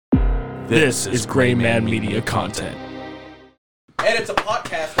This is Gray Man Media content. And it's a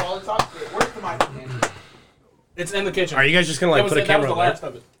podcast while it's on. Where's the mic? It's in the kitchen. Are you guys just gonna like put a camera That was the on last there?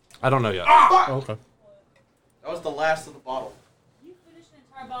 of it. I don't know yet. Oh, okay. That was the last of the bottle. You finished an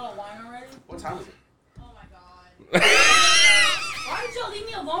entire bottle of wine already? What time is it? Oh my god. Why did y'all leave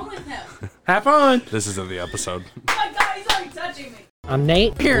me alone with him? Have fun. This isn't the episode. Oh my god, he's already touching me. I'm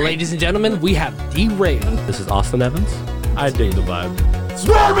Nate. Ladies and gentlemen, we have Derailed. This is Austin Evans. I dig the vibe.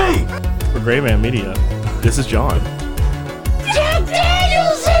 Swear me! For Gray Man Media, this is John.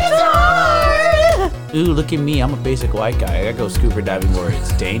 Ooh, look at me. I'm a basic white guy. I gotta go scuba diving where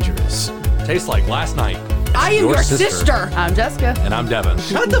it's dangerous. Tastes like last night. I am your sister. I'm Jessica. And I'm Devin.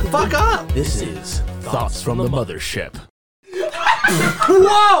 Shut the fuck up! This is Thoughts from the Mothership.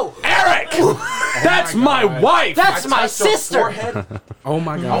 Whoa! Eric! That's my wife! That's my sister. Oh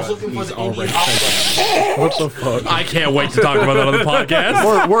my god. I was looking for the Indian What the fuck? I can't wait to talk about that on the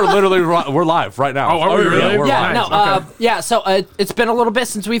podcast. We're literally we're live right now. Oh, are we really? We're Yeah, live. no, so it's been a little bit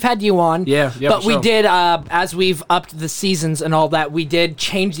since we've had you on. Yeah, But for we sure. did, as we've upped the seasons and all that, we did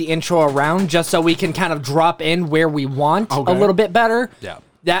change the intro around just so we can kind of drop in where we want Okay. a little bit better. Yeah.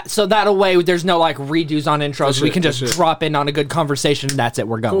 So that way there's no like redos on intros. Good We shit, can good just shit. drop in on a good conversation and that's it.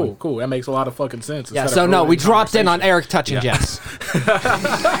 We're going. Cool. That makes a lot of fucking sense. Yeah, Instead so of no, we ruining dropped in on conversation. Eric touching Jess.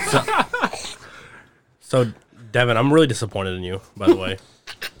 So, Devin, I'm really disappointed in you, by the way,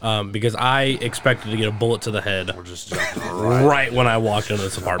 because I expected to get a bullet to the head Just right when I walked into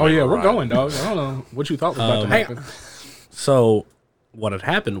this Oh apartment. yeah, we're going, dog. I don't know what you thought was about to happen. So, what had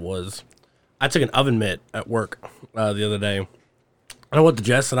happened was, I took an oven mitt at work the other day. And I went to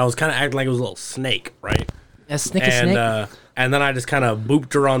Jess, and I was kind of acting like it was a little snake, right? A snake. And then I just kind of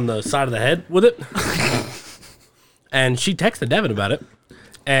booped her on the side of the head with it. And she texted Devin about it.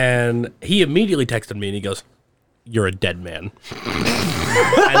 And he immediately texted me, and he goes, "You're a dead man."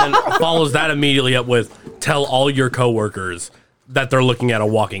 And then follows that immediately up with, "Tell all your coworkers that they're looking at a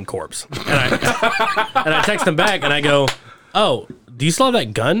walking corpse." And I text him back, and I go, "Oh, do you still have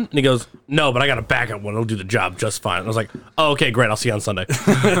that gun?" And he goes, "No, but I got a backup one. It'll do the job just fine." And I was like, "Oh, okay, great. I'll see you on Sunday."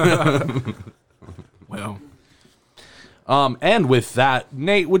 Well, and with that,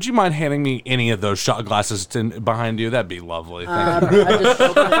 Nate, would you mind handing me any of those shot glasses behind you? That'd be lovely. Thank you.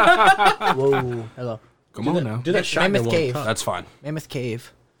 Whoa. Hello. come on now. Do that shotgun Mammoth one Cave. time. That's fine. Mammoth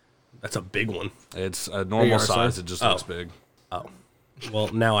Cave. That's a big one. It's a you normal are, size. sir. It just Oh. looks big. Oh. Well,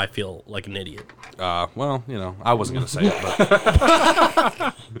 now I feel like an idiot. Well, I wasn't gonna say it,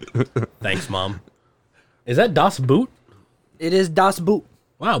 but Thanks, Mom. Is that Das Boot? It is Das Boot.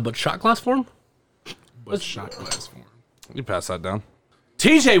 Wow, but shot glass form? But shot glass form. you pass that down.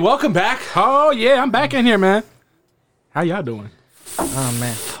 TJ, welcome back. Oh yeah, I'm back in here, man. How y'all doing? Oh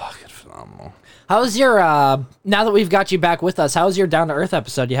man. Fucking phenomenal. How's your now that we've got you back with us, how's your Down to Earth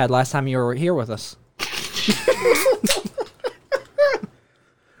episode you had last time you were here with us?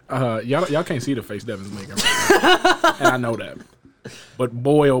 Y'all can't see the face Devin's making right now, and I know that. But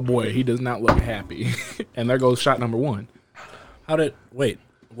boy, oh boy, he does not look happy. And there goes shot number one. Wait,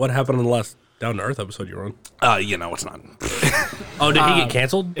 what happened on the last Down to Earth episode you were on? It's not. Oh, did he get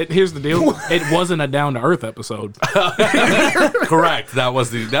canceled? Here's the deal. It wasn't a down to earth episode. Correct. That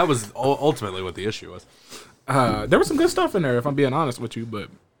was ultimately what the issue was. There was some good stuff in there, if I'm being honest with you. But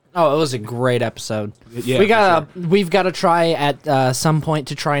Oh, it was a great episode. yeah, We've got to try at some point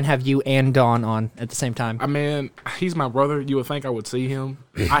to try and have you and Dawn on at the same time. I mean, he's my brother. You would think I would see him.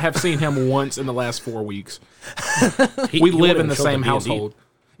 I have seen him once in the last 4 weeks. We He live wouldn't in the show up same to D&D. household.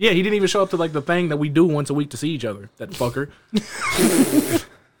 Yeah, he didn't even show up to like the thing that we do once a week to see each other. That fucker.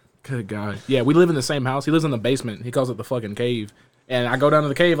 Good God. Yeah, we live in the same house. He lives in the basement. He calls it the fucking cave. And I go down to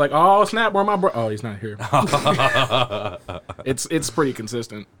the cave like, oh snap, where my bro? Oh, he's not here. It's pretty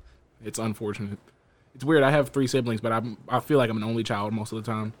consistent. It's unfortunate. It's weird. I have 3 siblings, but I feel like I'm an only child most of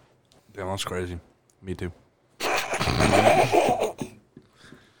the time. Damn, that's crazy. Me too.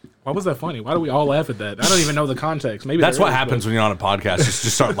 Why was that funny? Why do we all laugh at that? I don't even know the context. Maybe That's there what is, happens but- when you're on a podcast. You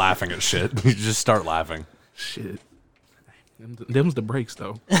just start laughing at shit. You just start laughing. Shit. Them's the breaks,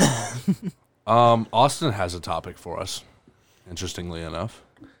 though. Austin has a topic for us. Interestingly enough.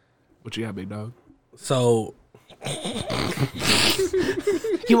 What you got, big dog? So,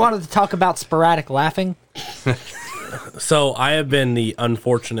 You wanted to talk about sporadic laughing? I have been the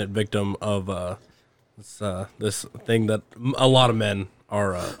unfortunate victim of this thing that a lot of men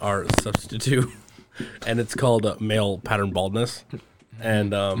are substitute to, and it's called male pattern baldness.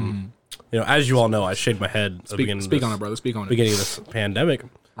 And as you all know, I shaved my head at the beginning. Speak on it, brother. Speak on it. Beginning of this pandemic,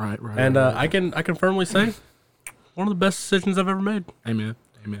 Right. and right. I can firmly say one of the best decisions I've ever made. Amen.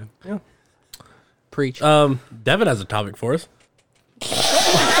 Preach. Devin has a topic for us.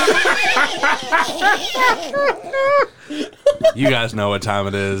 You guys know what time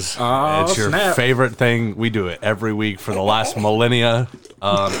it is. Oh, it's your snap. favorite thing. We do it every week for the last millennia.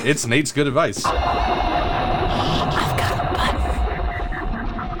 It's Nate's good advice.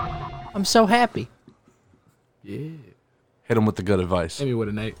 I'm so happy. Yeah. Hit him with the good advice. Hit me with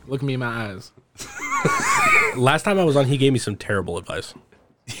it, Nate. Look me in my eyes. Last time I was on, he gave me some terrible advice.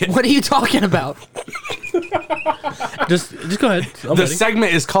 What are you talking about? Just go ahead. I'm The ready.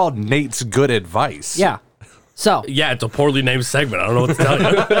 segment is called Nate's Good Advice. Yeah. So, Yeah, it's a poorly named segment. I don't know what to tell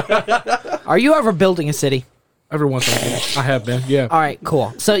you. are you ever building a city? Every once in a while. I have been, yeah. All right,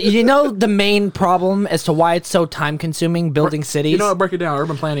 cool. So, you know the main problem as to why it's so time-consuming building cities? You know what? Break it down.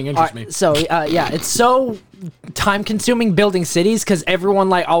 Urban planning All interests right, me. so yeah, it's so time-consuming building cities because everyone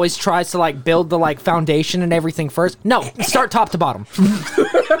like always tries to like build the like foundation and everything first. No, start top to bottom.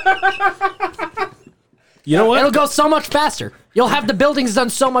 You know what? It'll go so much faster. You'll have the buildings done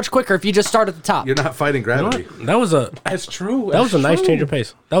so much quicker if you just start at the top. You're not fighting You know gravity. what? That was a That's true. that was a nice change of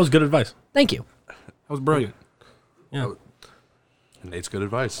pace. That was good advice. Thank you. That was brilliant. Yeah. Nate's good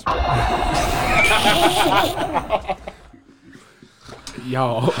advice.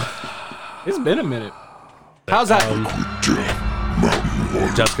 Y'all. It's been a minute. How's that?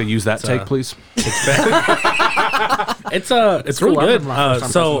 Jessica, use that take, please. It's really cool. I good. remember my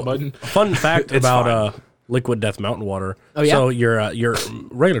first time pressing the button. Fun fact It's about fine. Liquid Death Mountain water. Oh, yeah? So your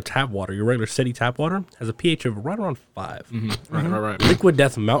regular tap water, your regular city tap water, has a pH of right around 5. Right. Liquid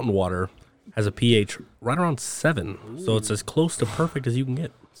Death Mountain water has a pH right around 7. So it's as close to perfect as you can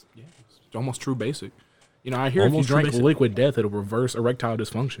get. It's almost true basic. You know, I hear Almost if you drink true basic. liquid death, it'll reverse erectile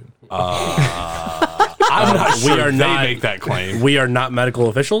dysfunction. I'm not sure are they not- make that claim. We are not medical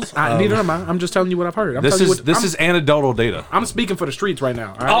officials. Neither am I. I'm just telling you what I've heard. I'm This telling you is what, this I'm, is anecdotal data. I'm speaking for the streets right now.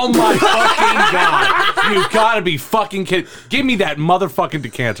 All right? Oh my fucking god! You gotta be fucking kidding! Give me that motherfucking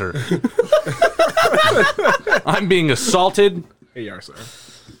decanter. I'm being assaulted. Here you are, sir.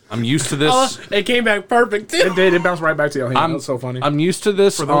 I'm used to this. It came back perfect. It did. It bounced right back to your hand. I'm That's so funny. I'm used to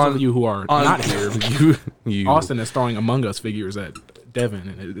this. For those of you who are on not here, you. Austin is throwing Among Us figures at Devin,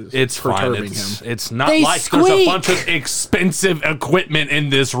 and it is It's fine. perturbing It's, him. it's not They like there's a squeak. bunch of expensive equipment in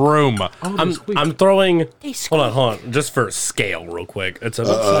this room. I'm throwing. Hold on. Just for scale, real quick. It's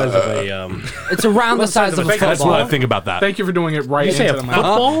about the size of a. It's around the size of a That's what I football. think about that. Thank you for doing it right You say into a the mic.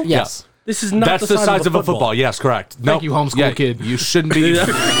 football? Yes. This is not That's the size of a football. Yes, correct. Thank you, homeschool kid. You shouldn't be.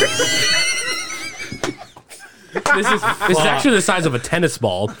 This is actually the size of a tennis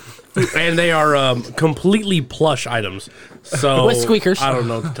ball, and they are completely plush items. So With squeakers. I don't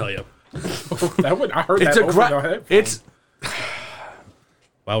know what to tell you. That would, I heard It's that a over the head. It's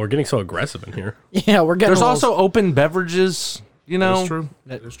Wow, we're getting so aggressive in here. Yeah, we're getting. there's a little- also open beverages. You know, That's true.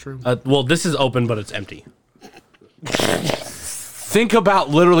 That is true. Well, this is open, but it's empty. think about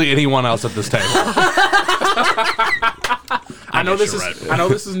literally anyone else at this table. I know guess this you're is right. I know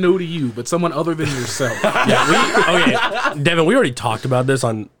this is new to you, but someone other than yourself. Okay, Devin, we already talked about this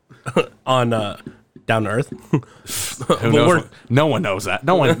on Down to Earth. Who knows? we're- No one knows that.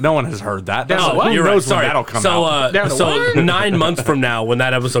 No one has heard that. That's, Oh, who you're knows right. when Sorry. that'll come so, out? Down to so what? 9 months from now, when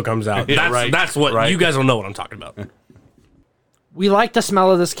that episode comes out, Yeah, right, that's what right. you guys will know what I'm talking about. We like the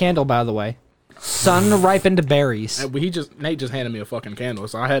smell of this candle, by the way. Sun ripened berries. Nate just handed me a fucking candle,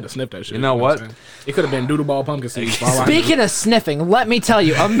 so I had to sniff that shit. You know what? I'm saying? It could have been doodle ball pumpkin seeds. Speaking of sniffing, let me tell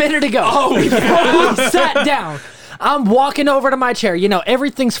you, a minute ago, before we sat down, I'm walking over to my chair. You know,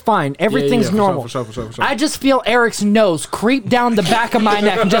 everything's fine. Everything's for sure, normal. for sure. I just feel Eric's nose creep down the back of my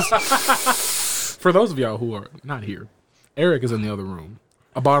neck and just... For those of y'all who are not here, Eric is in the other room,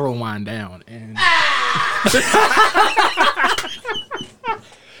 a bottle of wine down, and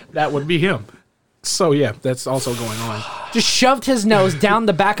that would be him. So yeah, that's also going on. just shoved his nose down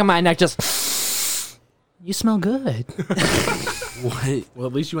the back of my neck, just... You smell good. Well,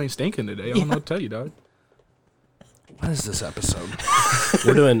 at least you ain't stinking today. I don't know what to tell you, dog. What is this episode?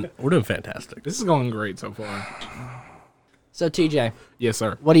 We're doing fantastic. This is going great so far. So, TJ, Yes,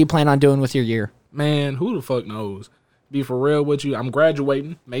 sir. what do you plan on doing with your year? Man, who the fuck knows? Be for real with you. I'm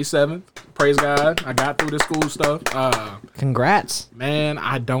graduating May 7th. Praise God. I got through the school stuff. Congrats. Man,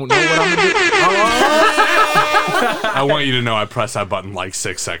 I don't know what I'm gonna do. I want you to know I pressed that button like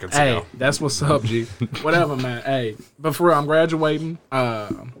 6 seconds Hey, ago. that's what's up, G. Whatever, man. Hey, but for real, I'm graduating.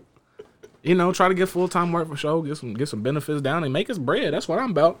 You know, try to get full time work for sure. Get some benefits down and make us bread. That's what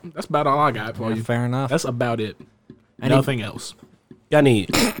I'm about. That's about all I got for you. Fair enough. That's about it. Nothing else. Got any?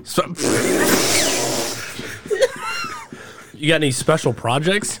 You got any special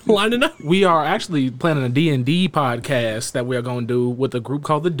projects lining up? We are actually planning a D&D podcast that we are going to do with a group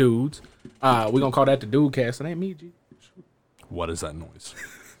called the Dudes. We're going to call that the Dude Cast. It ain't me, G. What is that noise?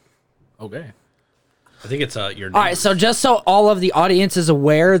 Okay. I think it's your name. All right, so just so all of the audience is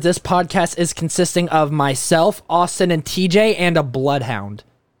aware, this podcast is consisting of myself, Austin, and TJ, and a bloodhound.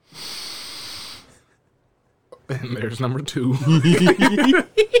 And there's number 2.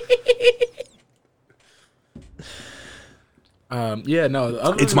 Yeah,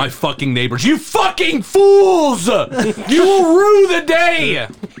 no. It's my fucking neighbors. You fucking fools! You will rue the day!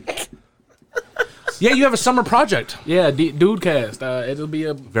 Yeah, you have a summer project. Yeah, Dude Cast. It'll be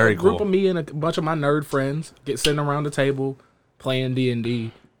a Very group cool. of me and a bunch of my nerd friends sitting around the table playing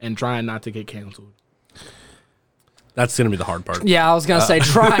D&D and trying not to get canceled. That's going to be the hard part. Yeah, I was gonna say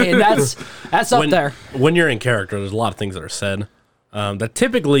trying. That's up there. When you're in character, there's a lot of things that are said that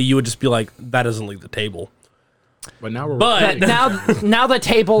typically you would just be like, that doesn't leave the table. But now we're But Now the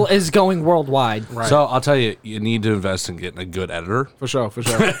table is going worldwide. right. So I'll tell you, you need to invest in getting a good editor. for sure. That's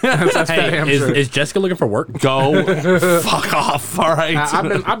for hey, damn is, sure. is Jessica looking for work? Go fuck off, all right?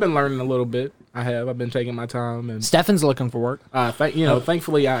 I've been learning a little bit. I've been taking my time and Stefan's looking for work.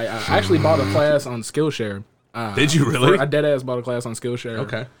 thankfully I actually bought a class on Skillshare. Did you really? I dead ass bought a class on Skillshare.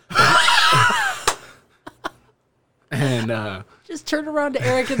 Okay. And Just turned around to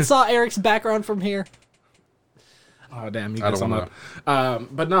Eric and saw Eric's background from here. oh damn, you I got some don't up.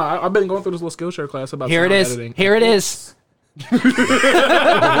 But no, I've been going through this little Skillshare class about Here it sound is. editing. Here it is.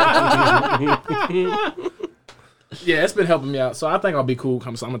 Yeah, it's been helping me out. So I think I'll be cool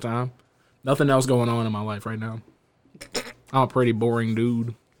come summertime. Nothing else going on in my life right now. I'm a pretty boring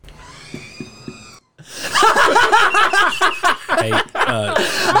dude. Hey,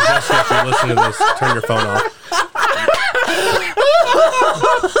 Jessica, if you're listening to this, turn your phone off.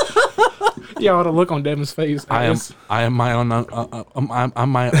 Yeah, all the look on Devin's face. I am my own. I'm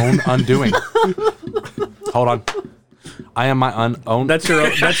my own undoing. Hold on. I am my own. That's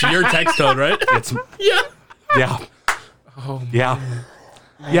your text tone, right? It's yeah. Oh, Yeah.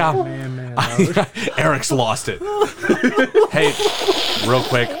 Yeah. man. Eric's lost it. Hey, real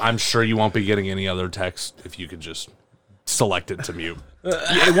quick, I'm sure you won't be getting any other text if you could just select it to mute.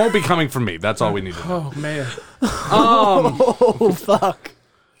 It won't be coming from me. That's all we need to know. Oh man, Oh fuck.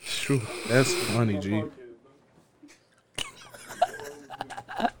 that's funny, G.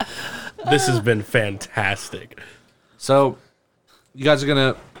 This has been fantastic. So, you guys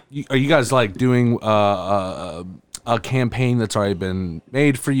are you guys like doing a campaign that's already been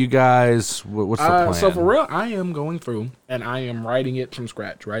made for you guys? What's the plan? So for real, I am going through and I am writing it from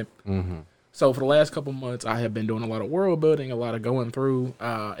scratch, right? Mm-hmm. So for the last couple months, I have been doing a lot of world building, a lot of going through,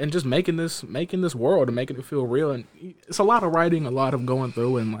 and just making this world and making it feel real. And it's a lot of writing, a lot of going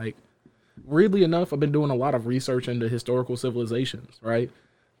through, and like, weirdly enough, I've been doing a lot of research into historical civilizations, right?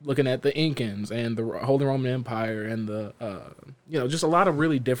 Looking at the Incans and the Holy Roman Empire and the, just a lot of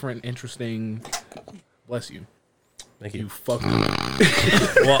really different, interesting. Bless you. Thank you. You fucked me.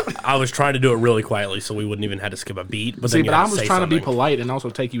 Well, I was trying to do it really quietly so we wouldn't even have to skip a beat. But See, then you but had I was say trying to be something. polite and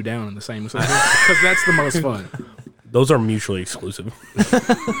also take you down in the same sentence because that's the most fun. Those are mutually exclusive.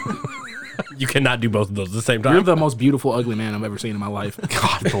 You cannot do both of those at the same time. You're the most beautiful, ugly man I've ever seen in my life.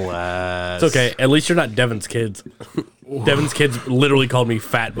 God bless. It's okay. At least you're not Devin's kids. Devin's kids literally called me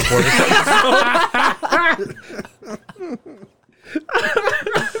fat before this.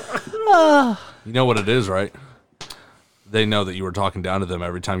 You know what it is, right? They know that you were talking down to them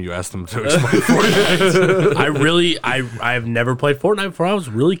every time you asked them to explain Fortnite. I have never played Fortnite before. I was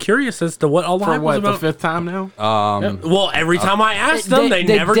really curious as to what all the For hype was what, the about. fifth time now? Well, every time I ask them, they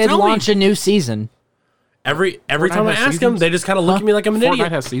They never did tell launch me. a new season. Every time I has ask them, seasons? they just kind of look at me like I'm an Fortnite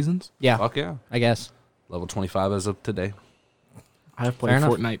idiot. has seasons. Yeah, Fuck yeah. I guess. Level 25 as of today. I have Fair played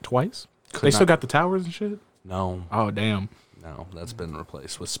enough. Fortnite twice. Could They still not- got the towers and shit? No, Oh, damn. no. That's been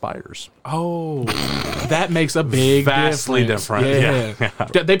replaced with spiders. Oh, that makes a big Vastly difference. different.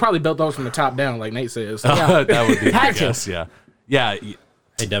 Yeah. They probably built those from the top down, like Nate says. That would be, I Had to. guess, yeah. Yeah.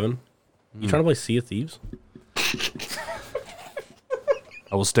 Hey, Devin, you trying to play Sea of Thieves?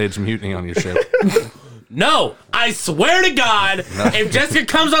 I will stage mutiny on your ship. No, I swear to God, if Jessica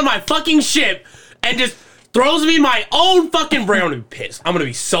comes on my fucking ship and just throws me my own fucking brain, I'm gonna be pissed. I'm gonna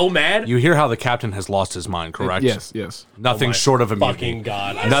be so mad. You hear how the captain has lost his mind, correct? Yes. Nothing My short of a mutiny. fucking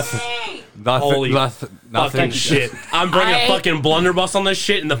God. Nothing. Holy Nothing. fucking shit. I'm bringing a fucking blunderbuss on this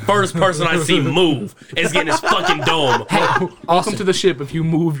shit, and the first person I see move is getting his fucking dome. Welcome to the ship if you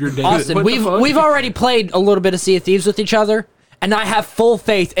move your day. Austin, What the fuck? we've already played a little bit of Sea of Thieves with each other, and I have full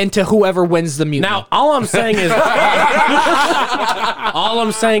faith into whoever wins the mutiny. Now, all I'm saying is,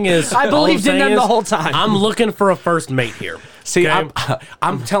 I believed in them the whole time. I'm looking for a first mate here. See, Okay.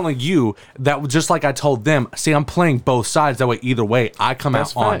 I'm telling you that just like I told them. See, I'm playing both sides. That way, either way, I come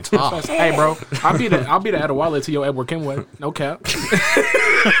That's out on facts. top. That's facts. Hey, bro, I'll be the Adewale to your Edward Kenway. No cap.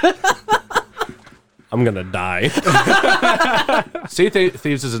 I'm gonna die. Sea of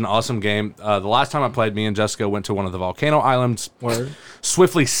Thieves is an awesome game. The last time I played, me and Jessica went to one of the volcano islands. Word.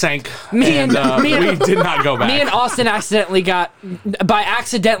 Swiftly sank. Me and- we did not go back. Me and Austin accidentally by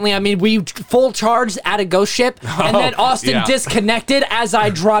accidentally, I mean, we full charged at a ghost ship, and then Austin yeah. disconnected as I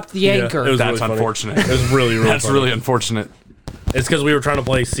dropped the anchor. it was That's really funny. unfortunate. It was really That's funny. really unfortunate. It's because we were trying to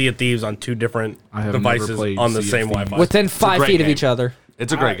play Sea of Thieves on 2 different I have never devices played on the Sea of same Thieves. Wi-Fi. Within 5 great feet of game. each other.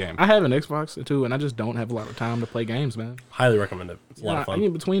 It's a great game. I have an Xbox too, and I just don't have a lot of time to play games, man. Highly recommend it. It's a lot of I fun.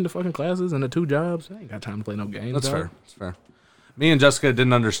 in between the fucking classes and the 2 jobs, I ain't got time to play no games. That's dog. fair. That's fair. Me and Jessica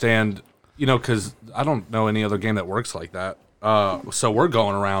didn't understand, because I don't know any other game that works like that. So we're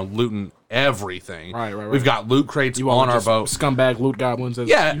going around looting everything. Right. We've got loot crates You all on our just boat. scumbag loot goblins.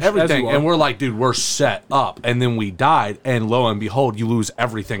 Yeah, everything. you are. And we're like, dude, we're set up. And then we died, and lo and behold, you lose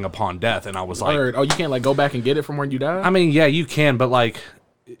everything upon death. And I was like, Word. Oh, you can't like go back and get it from where you died. I mean, yeah, you can, but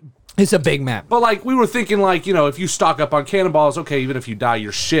It's a big map. we were thinking if you stock up on cannonballs, okay, even if you die,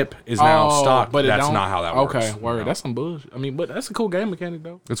 your ship is now stocked. But it that's don't- not how that works. Okay, word. No. That's some bullshit. I mean, but that's a cool game mechanic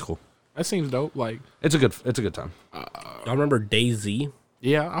though. It's cool. That seems dope. Like, It's a good time. Y'all remember DayZ?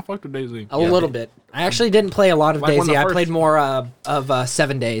 yeah, I fucked with DayZ. A little bit. I actually didn't play a lot of Like when DayZ. the I first- played more of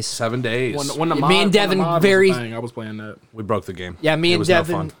 7 Days. 7 days. When the Me mod, and when the Devin mod was a very- thing, I was playing that. we broke the game. Yeah, me It and was no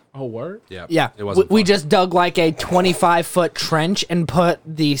Devin- fun. Oh, word. Yeah. Yeah, It wasn't we fun. just dug like a 25-foot trench and put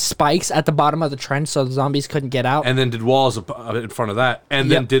the spikes at the bottom of the trench so the zombies couldn't get out. and then did walls in front of that,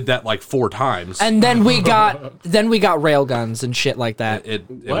 and then Yep. did that like 4 times. And then we got rail guns and shit like that. it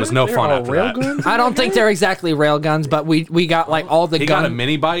What? was no There fun are after rail that. guns? I don't think they're exactly rail guns, but we got like all the He got a gun.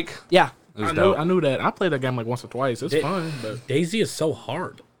 mini bike. Yeah, It was I dope. knew that. I played that game like once or twice. It's fun, but DayZ is so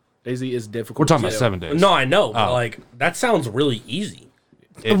hard. DayZ is difficult. We're talking as about hell. 7 days. No, I know. But Oh. like that sounds really easy.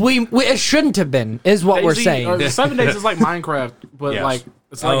 we it shouldn't have been, is what we're DayZ, saying. 7 Days is like Minecraft, but Yes. like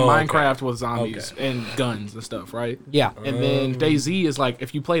it's like Oh, okay. Minecraft with zombies and guns and stuff, right? Yeah. And then DayZ is like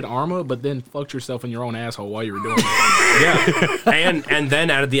if you played Arma, but then fucked yourself in your own asshole while you were doing it. Yeah. and then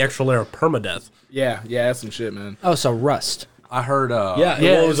added the extra layer of permadeath. yeah, that's some shit, man. Oh, so Rust. I heard. Yeah,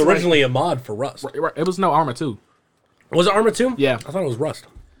 Yeah, well, it was it's like- originally a mod for Rust. It was no Arma 2. Was it Arma 2? Yeah. I thought it was Rust.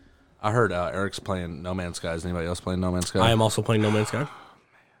 I heard Eric's playing No Man's Sky. Is anybody else playing No Man's Sky? I am also playing No Man's Sky.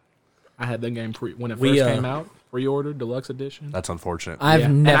 I had that game when it We, first came out, pre-ordered, deluxe edition. That's unfortunate. I've Yeah.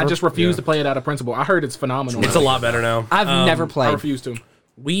 never. And I just refused to play it out of principle. I heard it's phenomenal. It's a lot better now. I've never I played. refuse to.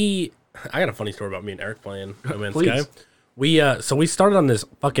 I got a funny story about me and Eric playing No Man's Please. Sky. We started on this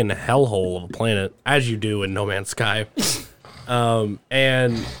fucking hellhole of a planet, as you do in No Man's Sky. And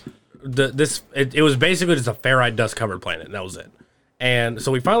it was basically just a ferrite dust covered planet, and that was it. And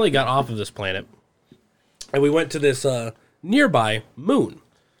so we finally got off of this planet, and we went to this nearby moon.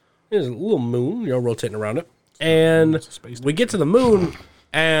 There's a little moon, rotating around it. And we get to the moon,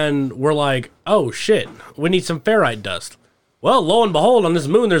 and we're like, oh shit, we need some ferrite dust. Well, lo and behold, on this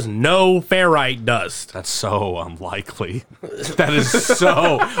moon, there's no ferrite dust. That's so unlikely. That is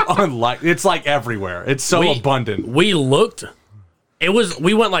so unlikely. It's like everywhere. It's so abundant. We looked.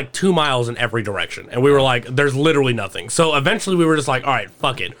 We went like 2 miles in every direction, and we were like, there's literally nothing. So eventually we were just like, all right,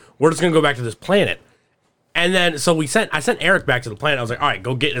 fuck it. We're just going to go back to this planet. And then, so I sent Eric back to the planet. I was like, all right,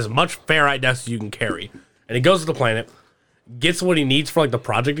 go get as much ferrite dust as you can carry. And he goes to the planet, gets what he needs for like the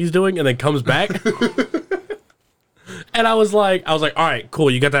project he's doing, and then comes back. And I was like, all right, cool.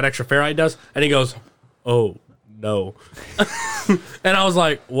 You got that extra ferrite dust? And he goes, oh, no. And I was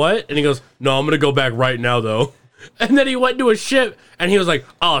like, what? And he goes, no, I'm going to go back right now, though. And then he went to a ship, and he was like,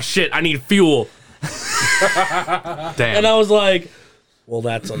 oh, shit, I need fuel. Damn. And I was like, well,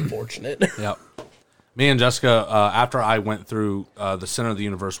 that's unfortunate. Yep. Me and Jessica, after I went through the center of the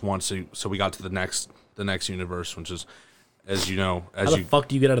universe once, so we got to the next universe, which is, as you know, How the fuck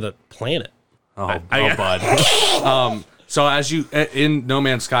do you get out of the planet? bud. So as you in No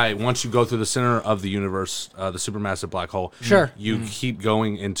Man's Sky, once you go through the center of the universe, the supermassive black hole, Sure. you keep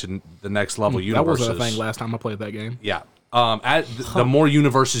going into the next level That universes. wasn't a thing last time I played that game. Yeah. The more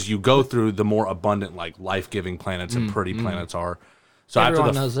universes you go through, the more abundant, like life-giving planets and pretty planets are. So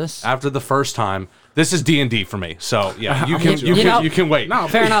Everyone knows this. After the first time, this is D&D for me. So yeah, you know- can wait. No,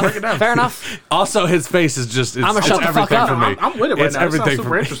 Fair break it down. enough. Fair enough. Also, his face is just it's, I'ma it's shut the fuck everything up. for me. I'm with it right It's now. It sounds everything for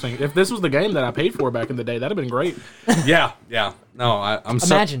super me. interesting. If this was the game that I paid for back in the day, that'd have been great. Yeah. No,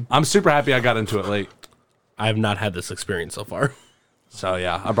 Imagine. I'm super happy I got into it late. I have not had this experience so far. So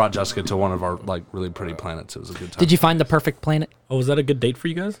yeah, I brought Jessica to one of our like really pretty planets. It was a good time. Did you find the perfect planet? Oh, was that a good date for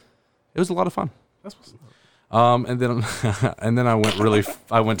you guys? It was a lot of fun. And then I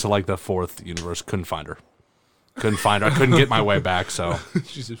went to like the 4th universe. Couldn't find her. Couldn't find her. I couldn't get my way back, so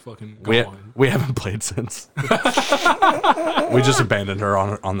She's just fucking we gone. we haven't played since. We just abandoned her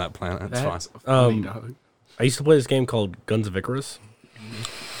on that planet. It's That's fine. funny, dog. I used to play this game called Guns of Icarus,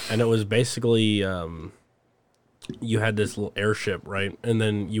 and it was basically you had this little airship, right? And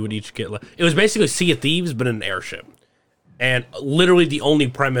then you would each get it was basically Sea of Thieves, but in an airship. And literally the only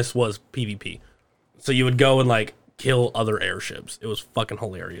premise was PvP. So you would go and like kill other airships. It was fucking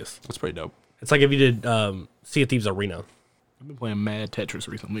hilarious. That's pretty dope. It's like if you did Sea of Thieves Arena. I've been playing Mad Tetris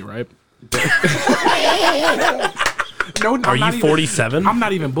recently, right? No, Are you 47? I'm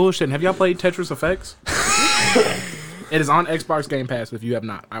not even bullshitting. Have y'all played Tetris Effects? It is on Xbox Game Pass. If you have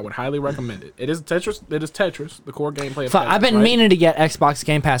not, I would highly recommend it. It is Tetris. It is Tetris, the core gameplay of Tetris. I've been right? meaning to get Xbox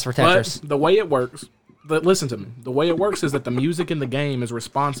Game Pass for Tetris. But the way it works, listen to me. The way it works is that the music in the game is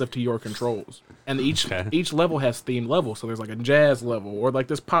responsive to your controls, and each level has themed levels. So there's like a jazz level, or like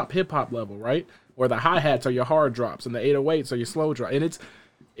this pop hip hop level, right? Where the hi hats are your hard drops, and the 808s are your slow drop. And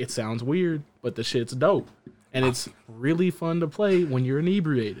it sounds weird, but the shit's dope, and it's really fun to play when you're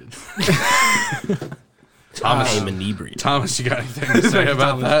inebriated. Thomas, I'm inebriated. Thomas, you got anything to say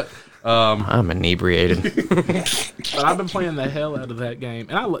about that? I'm inebriated. But I've been playing the hell out of that game,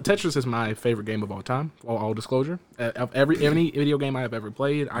 and Tetris is my favorite game of all time. All disclosure, of any video game I have ever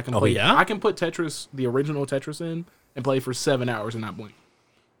played, I can play. Yeah? I can put Tetris, the original Tetris, in and play for 7 hours and not blink.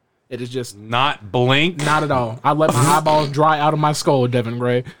 It is just Not blink. not at all. I let my eyeballs dry out of my skull, Devin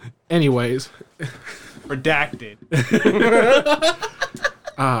Gray. Anyways, Redacted.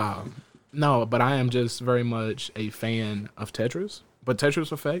 no, but I am just very much a fan of Tetris. But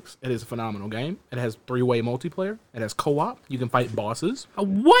Tetris Effects, it is a phenomenal game. It has 3-way multiplayer. It has co-op. You can fight bosses.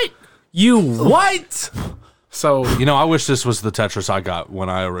 What? You what? So You know, I wish this was the Tetris I got when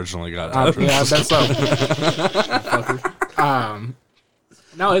I originally got Tetris. yeah, that's so. Fucker.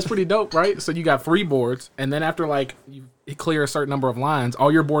 No, it's pretty dope, right? So you got 3 boards, and then after like you clear a certain number of lines,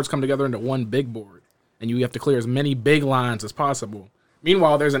 all your boards come together into one big board, and you have to clear as many big lines as possible.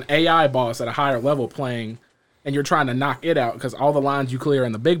 Meanwhile, there's an AI boss at a higher level playing, and you're trying to knock it out because all the lines you clear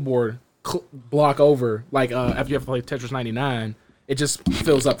in the big board block over. Like after you have to play Tetris 99, it just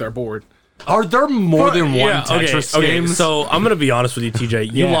fills up their board. Are there more than one Tetris games? So I'm gonna be honest with you,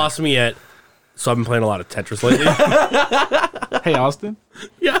 TJ. You Yeah. lost me at. So I've been playing a lot of Tetris lately. Hey, Austin.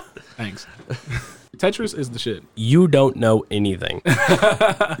 Yeah. Thanks. Tetris is the shit. You don't know anything.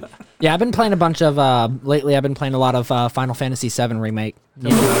 Yeah, I've been playing a bunch of lately. I've been playing a lot of Final Fantasy VII remake.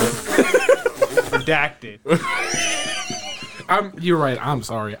 Redacted. You're right. I'm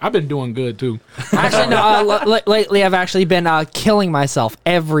sorry. I've been doing good too. Actually, no. Lately, I've actually been killing myself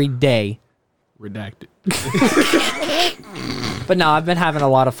every day. Redacted. But no, I've been having a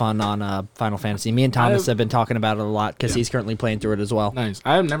lot of fun on Final Fantasy. Me and Thomas have been talking about it a lot because he's currently playing through it as well. Nice.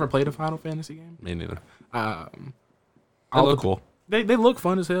 I have never played a Final Fantasy game. Me neither. All They look the- cool. They look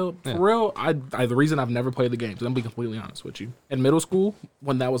fun as hell. For real, the reason I've never played the games, I'm gonna be completely honest with you. In middle school,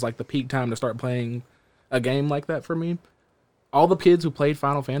 when that was like the peak time to start playing a game like that for me, all the kids who played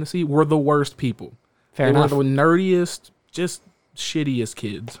Final Fantasy were the worst people. Fair They enough. were the nerdiest, just shittiest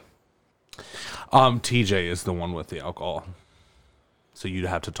kids. TJ is the one with the alcohol. So you'd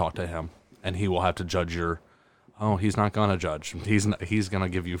have to talk to him, and he will have to judge your. Oh, he's not gonna judge. He's gonna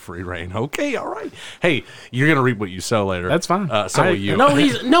give you free reign. Okay, all right. Hey, you're gonna reap what you sow later. That's fine. So will you. No,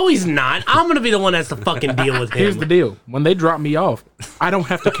 he's not. I'm gonna be the one that has to fucking deal with Here's the him. deal: when they drop me off, I don't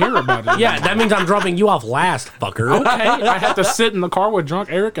have to care about it. Yeah, that means I'm dropping you off last, fucker. Okay, I have to sit in the car with drunk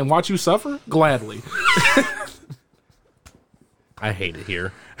Eric and watch you suffer? Gladly. I hate it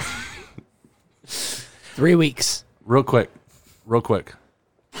here. 3 weeks. Real quick.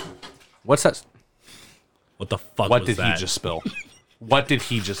 What's that? What the fuck What was did that? he just spill? What did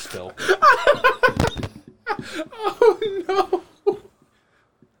he just spill?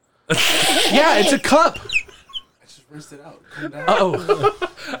 Yeah, it's a cup. Just rinsed it out. Calm down. Oh.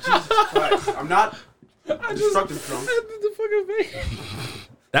 Jesus Christ. I'm not destructive drunk.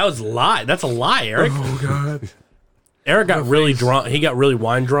 That was a lie. That's a lie, Eric. Oh, God. Eric got really drunk. He got really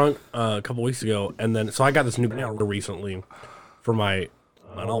wine drunk a couple weeks ago, and then so I got this new nail recently for my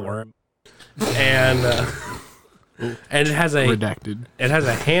work, and it has a Redacted.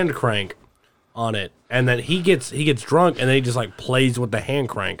 hand crank on it, and then he gets drunk, and then he just like plays with the hand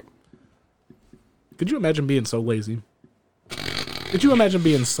crank. Could you imagine being so lazy? Could you imagine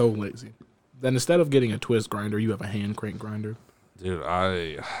being so lazy? Then instead of getting a twist grinder, you have a hand crank grinder? Dude,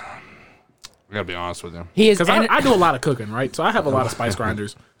 I gotta be honest with you. He is. Because I do a lot of cooking, right? So I have a lot of spice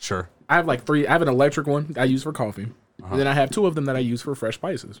grinders. Sure. I have like 3. I have an electric one I use for coffee. And then I have 2 of them that I use for fresh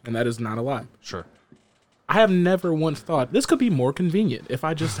spices. And that is not a lie. Sure. I have never once thought this could be more convenient if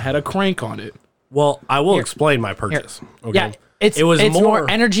I just had a crank on it. Well, I will explain my purchase. Okay. Yeah, it's it was more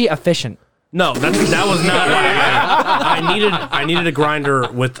energy efficient. No, that was not what I meant. I needed a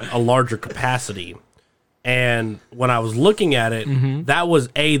grinder with a larger capacity. And when I was looking at it, that was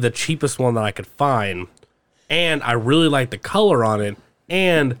the cheapest one that I could find. And I really liked the color on it.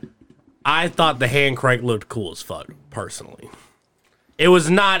 And I thought the hand crank looked cool as fuck, personally. It was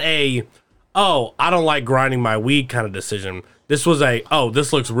not I don't like grinding my weed kind of decision. This was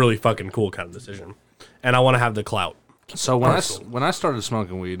this looks really fucking cool kind of decision. And I want to have the clout. So when I started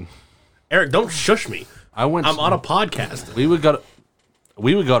smoking weed, Eric, don't shush me. I'm on a podcast. We would go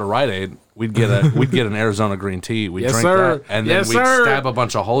to Rite Aid. We'd get an Arizona green tea. We'd drink that, and then we'd stab a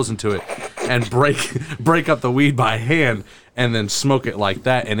bunch of holes into it and break up the weed by hand, and then smoke it like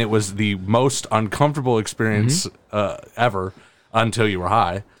that. And it was the most uncomfortable experience ever until you were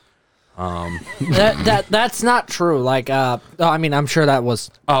high. That's not true. Like, I mean, I'm sure that was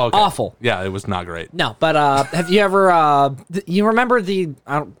awful. Yeah, it was not great. No, but have you ever? You remember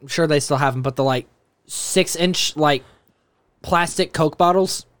I'm sure they still have them, but the 6-inch plastic Coke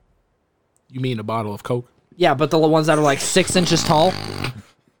bottles. You mean a bottle of Coke? Yeah, but the ones that are 6 inches tall.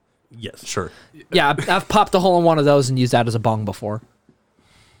 Yes. Sure. Yeah, I've popped a hole in one of those and used that as a bong before.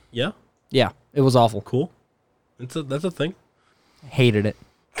 Yeah. Yeah, it was awful. Cool. That's a thing. Hated it.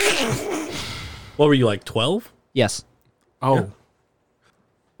 What were you 12? Yes. Oh. Yeah.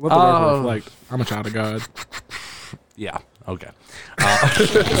 What the word reflect? I'm a child of God. Yeah. Okay.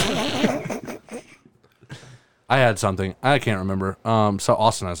 I had something. I can't remember. So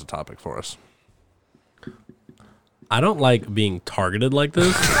Austin has a topic for us. I don't like being targeted like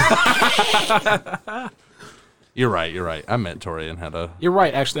this. You're right. I met Tori and had a... You're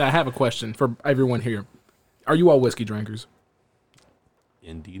right. Actually, I have a question for everyone here. Are you all whiskey drinkers?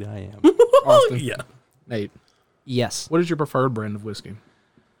 Indeed I am. Austin? Yeah. Nate, Yes. what is your preferred brand of whiskey?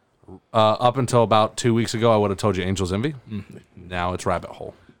 Up until about 2 weeks ago, I would have told you Angel's Envy. Now it's Rabbit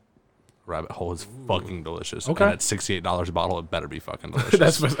Hole. Rabbit Hole is fucking delicious. Okay. And at $68 a bottle, it better be fucking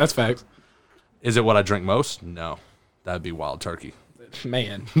delicious. That's facts. Is it what I drink most? No. That'd be Wild Turkey.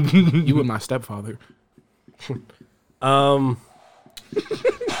 Man, you and my stepfather.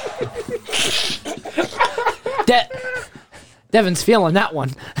 Devin's feeling that one.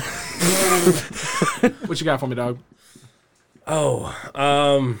 What you got for me, dog?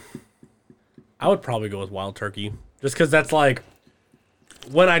 I would probably go with Wild Turkey. Just because that's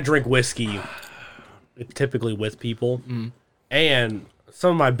when I drink whiskey, it's typically with people. And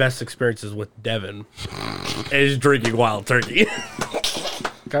some of my best experiences with Devin is drinking Wild Turkey.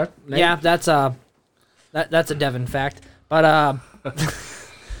 Okay. Nate? Yeah, that's a Devin fact. But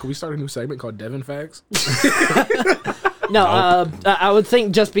Can we start a new segment called Devin Facts? no, I would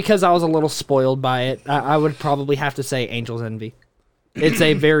think just because I was a little spoiled by it, I would probably have to say Angel's Envy. It's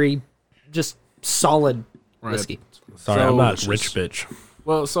a very just solid whiskey. Sorry, So- I'm not rich bitch.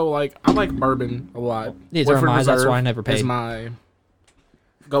 Well, so I like bourbon a lot. Neither am Woodford I, that's Reserve why I never paid. Is my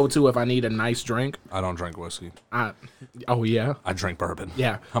go-to if I need a nice drink. I don't drink whiskey. Oh yeah, I drink bourbon.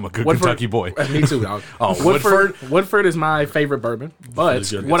 yeah. I'm a good Woodford- Kentucky boy. Me too, dog. Oh, Woodford is my favorite bourbon. But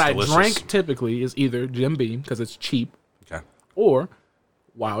is good. what It's I delicious. drink typically is either Jim Beam because it's cheap, Okay. or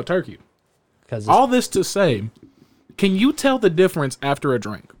Wild Turkey. Because All this to say, can you tell the difference after a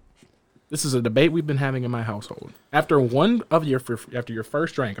drink? This is a debate we've been having in my household. After your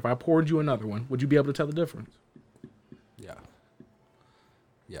first drink, if I poured you another one, would you be able to tell the difference? Yeah.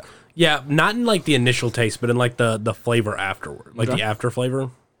 Yeah. Yeah, not in the initial taste, but in the flavor afterward. Okay. The after flavor.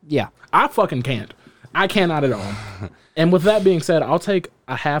 yeah, I fucking can't. I cannot at all. And with that being said, I'll take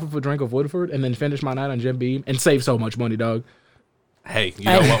a half of a drink of Woodford and then finish my night on Jim Beam and save so much money, dog. Hey, you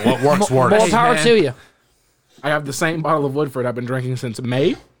know what works, more works. power man. to you. I have the same bottle of Woodford I've been drinking since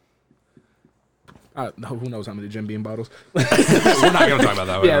May. Who knows how many Jim Beam bottles? We're not going to talk about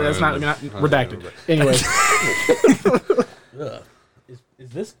that. Yeah, that's not redacted. Anyway,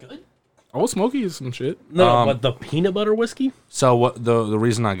 Is this good? Old Smoky is some shit. No, but the peanut butter whiskey? So what the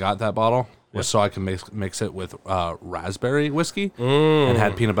reason I got that bottle was so I can mix it with raspberry whiskey and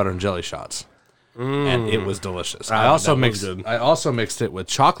had peanut butter and jelly shots, and it was delicious. I also mixed it with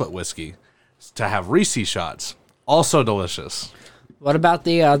chocolate whiskey to have Reese shots, also delicious. What about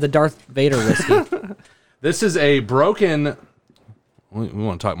the Darth Vader whiskey? This is a broken. We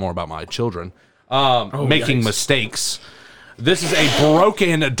want to talk more about my children making yikes. mistakes. This is a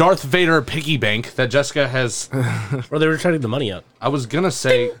broken Darth Vader piggy bank that Jessica has. Or they were trying to get the money out. I was gonna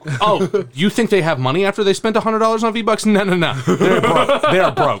say, oh, you think they have money after they spent $100 on V-Bucks? No. They're broke. They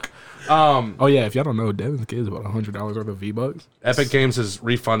are broke. Oh yeah, if y'all don't know, Devin's kids about $100 worth of V-Bucks. Epic Games has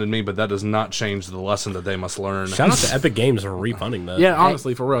refunded me, but that does not change the lesson that they must learn. Shout out to Epic Games for refunding that. Yeah,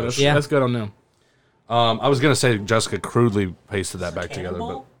 honestly, for real, Yeah. that's good on them. I was gonna say Jessica crudely pasted that back together, but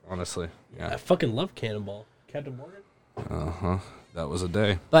Cannonball? honestly, I yeah, fucking love Cannonball. Captain Morgan. that was a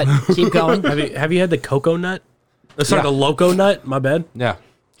day. But keep going. Have you had the cocoa nut? Sorry, Yeah. the loco nut. My bad. Yeah.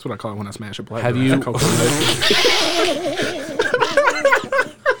 That's what I call it when I smash a plate. Have you-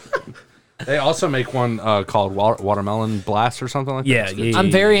 They also make one called Watermelon Blast or something like Yeah, that. yeah.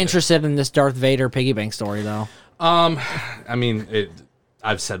 I'm very interested in this Darth Vader piggy bank story, though. I mean,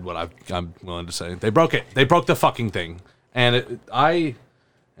 I've said what I'm willing to say. They broke it. They broke the fucking thing. And I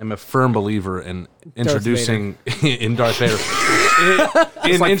am a firm believer in introducing in Darth Vader.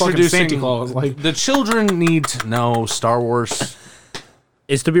 in like fucking introducing Santa Claus, like- the children need to know Star Wars.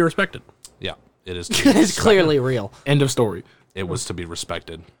 Is to be respected. Yeah, it is. It's clearly real. End of story. It was to be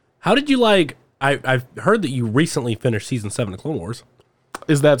respected. How did you like? I've heard that you recently finished season 7 of Clone Wars.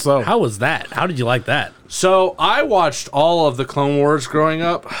 Is that so? How was that? How did you like that? So I watched all of the Clone Wars growing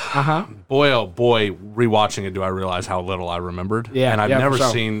up. Boy, oh boy, rewatching it, do I realize how little I remembered. Yeah, and I've yeah, for never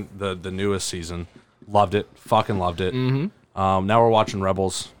sure. seen the newest season. Loved it. Fucking loved it. Mm-hmm. Now we're watching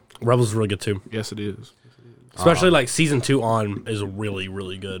Rebels. Rebels is really good too. Yes, it is. Especially like season 2 on is really,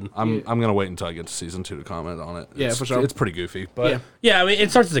 really good. I'm gonna wait until I get to season 2 to comment on it. Yeah, It's- for sure. It's pretty goofy, but Yeah. Yeah, I mean, it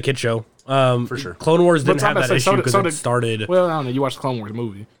starts as a kid show. For sure. Clone Wars didn't But have I'm that about to say, issue because so it did- started. Well, I don't know. You watched the Clone Wars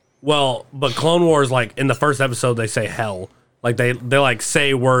movie. Well, but Clone Wars, like in the first episode, they say hell. Like they like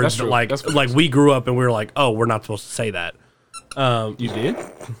say words That's that true. like That's like we grew up and we were like, oh, we're not supposed to say that. You did?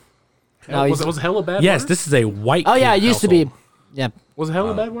 No, was, he's- was hell a bad Yes, word? this is a white. Oh, yeah, kid it used to be. household. Yeah. Was hell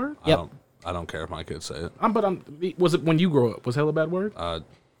a bad word? Yep. I don't care if my kids say it. Was it when you grew up? Was hell a bad word? I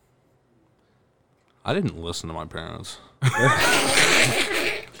didn't listen to my parents.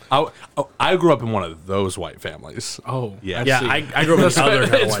 I grew up in one of those white families. Oh, Yeah. Yeah, see. I grew up in the other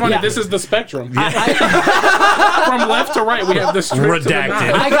kind of It's white. funny. Yeah. This is the spectrum. From left to right, we have the strict to the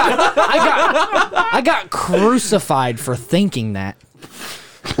Redacted. not. I got crucified for thinking that.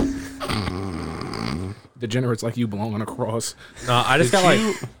 Degenerates like you belong on a cross. I just got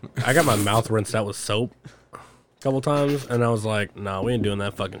I got my mouth rinsed out with soap a couple times, and I was like, no, we ain't doing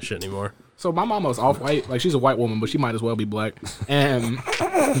that fucking shit anymore. So my mama was off white. Like she's a white woman, but she might as well be black. And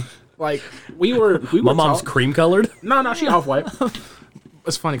like we were My mom's taught- cream colored, No, she off white.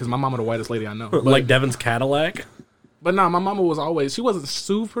 It's funny because my mama the whitest lady I know. But, like Devin's Cadillac. but no, my mama was always. She wasn't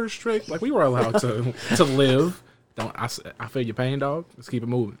super strict. Like we were allowed to live. I feel your pain, dog. Let's keep it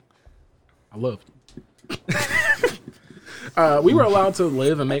moving. I love you. We were allowed to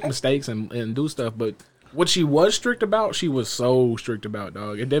live and make mistakes and do stuff, but what she was strict about, she was so strict about,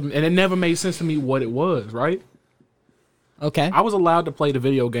 dog. It never made sense to me what it was, right? Okay. I was allowed to play the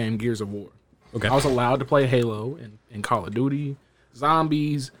video game Gears of War. Okay. I was allowed to play Halo and Call of Duty,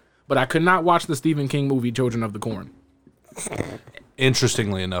 Zombies, but I could not watch the Stephen King movie Children of the Corn.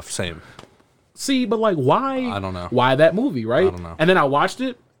 Interestingly enough, same. See, but like, why? I don't know. Why that movie, right? I don't know. And then I watched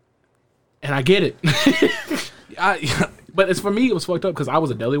it, and I get it. But it's for me, it was fucked up because I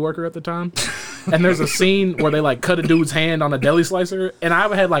was a deli worker at the time, and there's a scene where they like cut a dude's hand on a deli slicer, and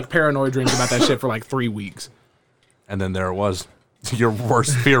I had like paranoid dreams about that shit for like 3 weeks. And then there it was. Your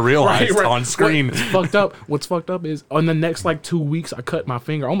worst fear realized on screen. What's fucked up is on the next like 2 weeks, I cut my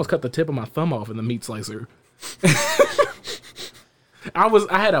finger, almost cut the tip of my thumb off in the meat slicer.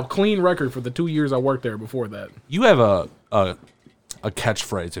 I had a clean record for the 2 years I worked there before that. You have a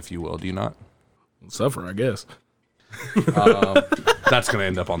catchphrase, if you will, do you not? Suffer, I guess. That's going to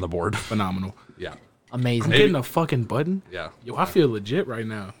end up on the board. Phenomenal. Yeah. Amazing. Getting a fucking button? Yeah. Yo, I feel legit right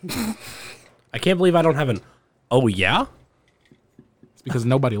now. I can't believe I don't have an. Oh yeah. It's because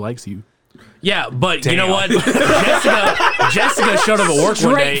nobody likes you. Yeah, but you know what? Jessica showed up at work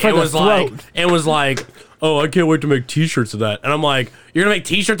one day Straight for and the was like, "Oh, I can't wait to make T-shirts of that." And I'm like, "You're gonna make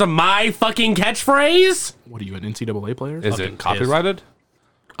T-shirts of my fucking catchphrase?" What are you, an NCAA player? Is Fucking it copyrighted?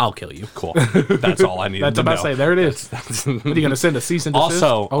 I'll kill you. Cool. That's all I need That's to about know. to say, there it is. What are you going to send a cease and desist?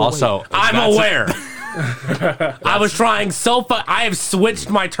 Also, Oh, wait. I'm that's- aware. I was trying so I have switched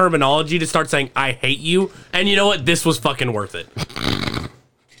my terminology to start saying I hate you, and you know what? This was fucking worth it.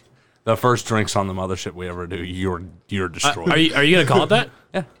 The first drinks on the mothership we ever do, you're destroyed. Are you gonna call it that?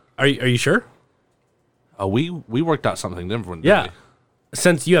 Yeah. Are you sure? We worked out something different. Yeah. Didn't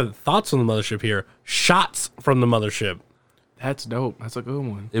Since you have thoughts on the mothership here, shots from the mothership. That's dope. That's a good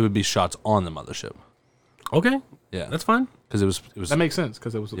one. we? It would be shots on the mothership. Okay, Yeah. that's fine. Because it was. That makes sense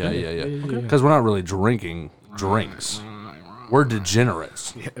because it was. Yeah. Because we're not really drinking drinks. We're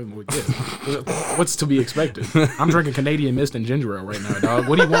degenerates. Yeah, well, yeah. What's to be expected? I'm drinking Canadian Mist and ginger ale right now, dog.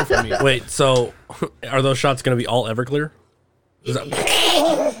 What do you want from me? Wait, so are those shots gonna be all Everclear? Is that,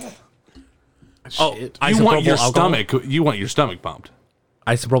 Shit. You want isopropyl your alcohol? stomach. You want your stomach pumped.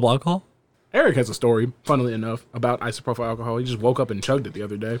 Isopropyl alcohol? Eric has a story, funnily enough, about isopropyl alcohol. He just woke up and chugged it the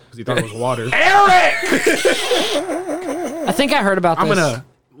other day because he thought it was water. I think I heard about this. I'm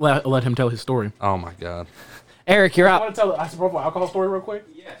gonna let him tell his story. Oh my god. Eric, you're I up. want to tell the isopropyl alcohol story real quick.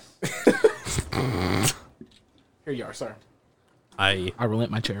 Yes. Here you are, sir. I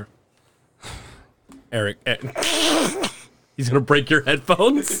relent my chair. Eric. He's gonna break your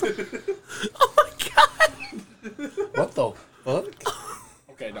headphones. Oh my god! What the fuck?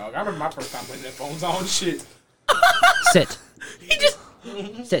 Okay, dog. I remember my first time putting headphones on. Shit. Sit. He just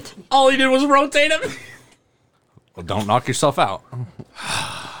Sit. all he did was rotate him. Well, don't knock yourself out.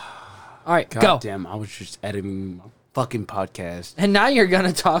 All right, God go. damn, I was just editing my fucking podcast. And now you're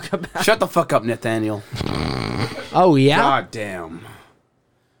gonna talk about. Shut the fuck up, Nathaniel. Oh yeah. God damn.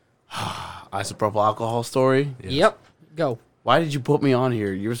 Isopropyl alcohol story? Yep. Go. Why did you put me on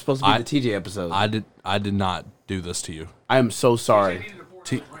here? You were supposed to be the TJ episode. I did not do this to you. I am so sorry.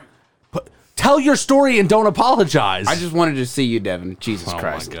 Tell your story and don't apologize. I just wanted to see you, Devin. Jesus Oh my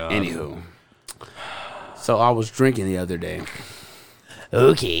Christ. God. Anywho. So I was drinking the other day.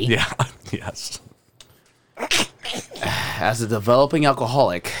 Okay. Yeah. Yes. As a developing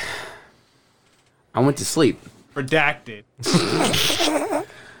alcoholic, I went to sleep. Redacted.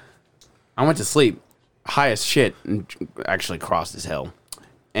 I went to sleep high as shit and actually crossed as hell.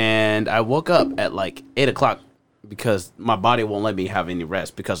 And I woke up at like 8 o'clock because my body won't let me have any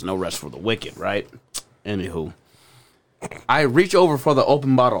rest because no rest for the wicked, right? Anywho, I reach over for the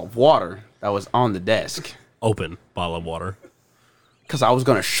open bottle of water that was on the desk Open bottle of water. because I was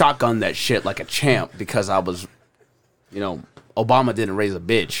going to shotgun that shit like a champ because I was, Obama didn't raise a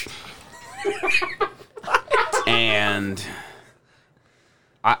bitch. And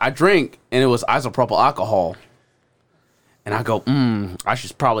I drink, and it was isopropyl alcohol. And I go, I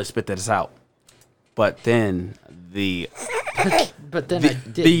should probably spit this out. But then But then I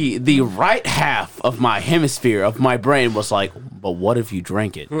did. the right half of my hemisphere of my brain was like, but what if you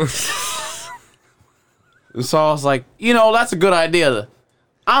drank it? And so I was like, that's a good idea.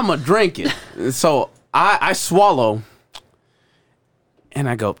 I'ma drink it. And so I swallow, and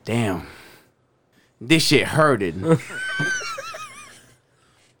I go, damn, this shit hurted.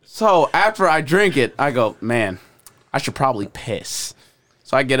 So after I drink it, I go, man, I should probably piss.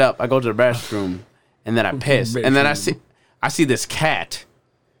 So I get up, I go to the bathroom, and then I piss. And then I see this cat,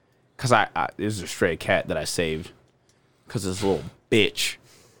 because this is a stray cat that I saved, because this little bitch.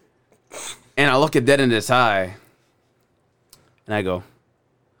 And I look it dead in its eye, and I go,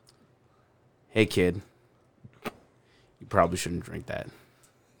 hey kid, you probably shouldn't drink that.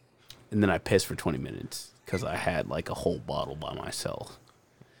 And then I pissed for 20 minutes, because I had like a whole bottle by myself.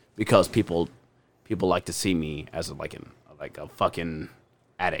 Because people like to see me as a fucking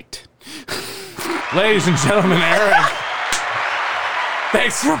addict. Ladies and gentlemen, Eric.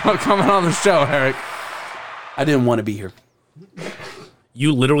 Thanks for coming on the show, Eric. I didn't want to be here.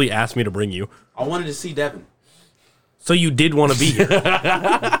 You literally asked me to bring you. I wanted to see Devin. So you did want to be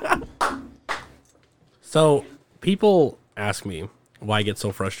here. So people ask me why I get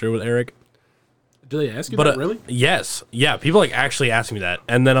so frustrated with Eric. Do they ask you But that, really? Yes. Yeah, people actually ask me that.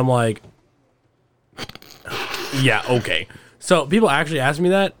 And then I'm like, yeah, okay. So people actually ask me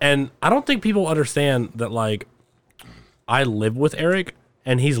that, and I don't think people understand that I live with Eric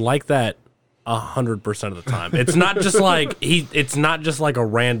and he's like that 100% of the time. It's not just it's not just like a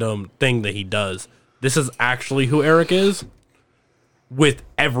random thing that he does. This is actually who Eric is with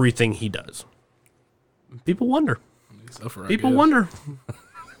everything he does. People wonder. People wonder.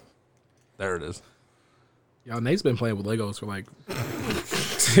 There it is. Y'all, Nate's been playing with Legos for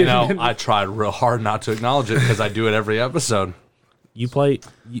I tried real hard not to acknowledge it because I do it every episode. You play?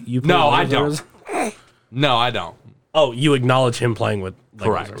 You play No, with I Legos? don't. No, I don't. Oh, you acknowledge him playing with Legos.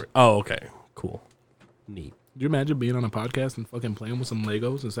 Correct. Oh, okay. Cool. Neat. Do you imagine being on a podcast and fucking playing with some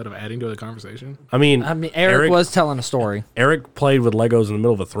Legos instead of adding to the conversation? I mean, Eric was telling a story. Eric played with Legos in the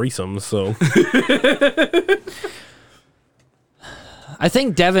middle of a threesome, so I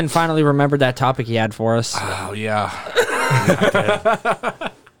think Devin finally remembered that topic he had for us. Oh, yeah.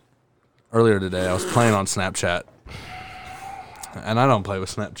 Earlier today, I was playing on Snapchat. And I don't play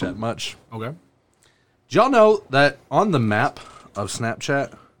with Snapchat much. Okay. Did y'all know that on the map of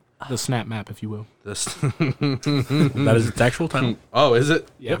Snapchat, The snap map, if you will. this... that is its actual title. Oh, is it?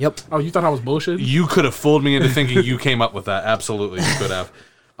 Yep. Oh, you thought I was bullshit? You could have fooled me into thinking you came up with that. Absolutely, you could have.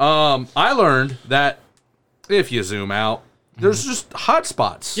 I learned that if you zoom out, there's just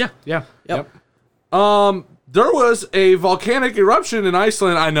hotspots. Yeah. Yep. There was a volcanic eruption in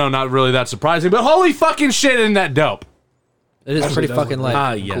Iceland. I know, not really that surprising, but holy fucking shit, isn't that dope? It is pretty does fucking look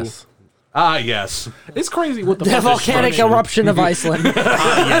lit. Yes. Yes. It's crazy what the The fuck volcanic destruction- eruption of Iceland.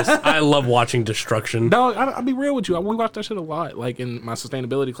 Yes, I love watching destruction. No, I'll be real with you. We watch that shit a lot. Like in my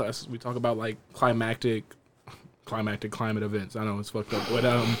sustainability classes, we talk about like climate events. I know it's fucked up, but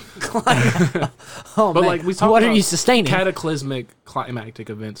Oh, but man. like we talk what about are you sustaining? cataclysmic climatic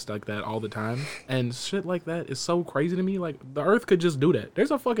events like that all the time, and shit like that is so crazy to me. Like the Earth could just do that.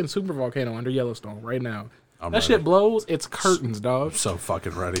 There's a fucking super volcano under Yellowstone right now. I'm that ready. shit blows. It's curtains, dog. So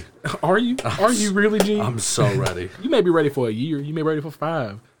fucking ready. Are you? Are you really, G? I'm so ready. You may be ready for a year. You may be ready for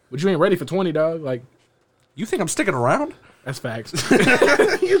 5, but you ain't ready for 20, dog. Like You think I'm sticking around? that's facts.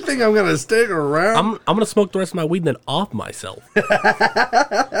 You think I'm gonna stick around? I'm gonna smoke the rest of my weed and then off myself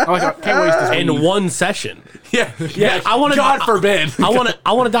I can't waste this. in one session. yeah. Yeah, I want to. God forbid. I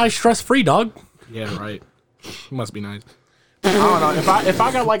want to die stress free, dog. Yeah, right. Must be nice. I don't know. If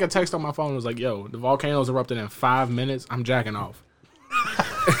I got like a text on my phone that was like, "Yo, the volcano's erupted in 5 minutes," I'm jacking off.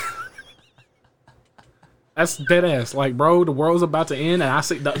 That's dead ass. Like, bro, the world's about to end, and I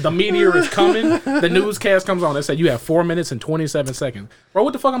see the meteor is coming. The newscast comes on. They said you have 4 minutes and 27 seconds. Bro,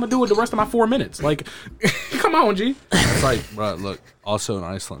 what the fuck I'm gonna do with the rest of my 4 minutes? Like, come on, G. It's like, bro, look. Also in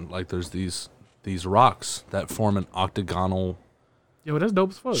Iceland, like there's these rocks that form an octagonal Yo, that's dope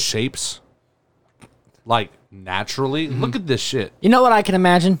as fuck. shapes, like naturally. Look at this shit. You know what I can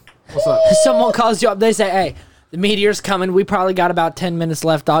imagine? What's up? Someone calls you up. They say, "Hey, the meteor's coming. We probably got about 10 minutes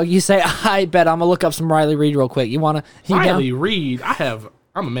left, dog." You say, "I bet I'm gonna look up some Riley Reid real quick. You wanna?" You down? Riley Reid. I'm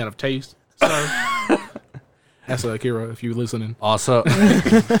a man of taste, sir. That's Kira, if you're listening. Also,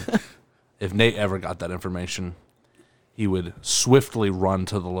 if Nate ever got that information, he would swiftly run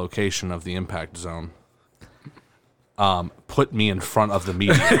to the location of the impact zone, put me in front of the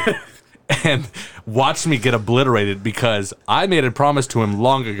meteor, and watch me get obliterated because I made a promise to him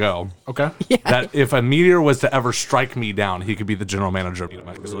long ago Okay. that if a meteor was to ever strike me down, he could be the general manager of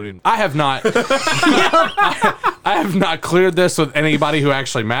I have not I have not cleared this with anybody who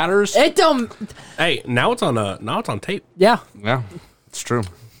actually matters. It don't. Hey, now it's on tape. Yeah. Yeah, it's true.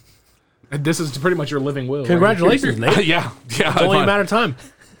 This is pretty much your living will. right? Congratulations, Nate. Yeah. It's only a matter of time.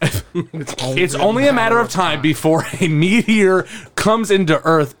 It's only a matter of time before a meteor comes into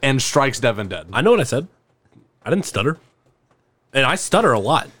Earth and strikes Devin dead. I know what I said. I didn't stutter, and I stutter a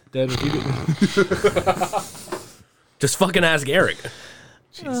lot. Dev, if you get, Just fucking ask Eric.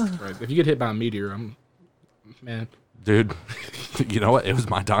 Jesus Christ. If you get hit by a meteor, man, Dude, you know what? It was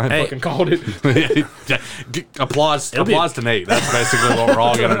my time. Hey. fucking called it. Applause be- to Nate. That's basically what we're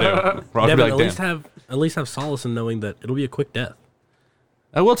all gonna do. We're all Yeah, gonna but be at like, damn. least have solace in knowing that it'll be a quick death.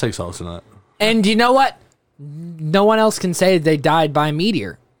 I will take solace in that. And you know what? No one else can say they died by a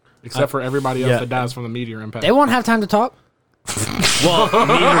meteor. Except for everybody else yeah. that dies from the meteor impact. They won't have time to talk. Well,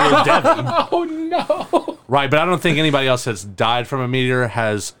 neither will Devin. Oh no, Right, but I don't think anybody else that's died from a meteor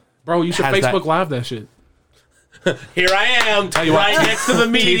has. bro! You should Has that- Facebook Live that shit. Here I am, you right what. next to the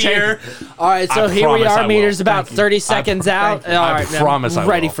meteor. All right, so I here we promise I are. will. Meters about Thank you. 30 seconds out. thank you. All I right, now, promise I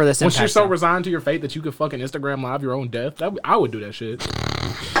ready will. for this Once you're impact. so zone. resigned to your fate that you could fucking Instagram Live your own death, I would do that shit.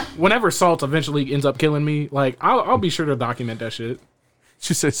 Whenever Salt eventually ends up killing me, like I'll be sure to document that shit. Did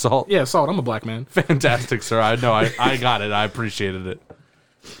you say salt? Yeah, Salt, I'm a black man. Fantastic, sir. I know. I got it. I appreciated it.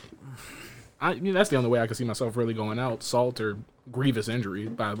 That's the only way I can see myself really going out. Salt or grievous injury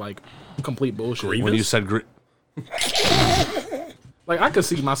by like complete bullshit. Grievous? When you said Like I could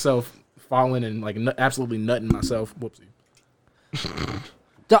see myself falling and like absolutely nutting myself. Whoopsie.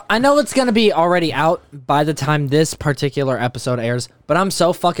 I know it's going to be already out by the time this particular episode airs, but I'm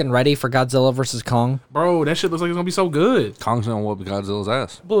so fucking ready for Godzilla vs. Kong. Bro, that shit looks like it's gonna be so good. Kong's gonna whoop Godzilla's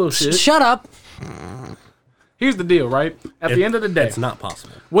ass. Bullshit. Shut up. Here's the deal, right? At the end of the day, It's not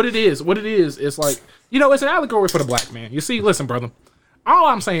possible. what it is, it's like, it's an allegory for the black man. You see, listen, brother. All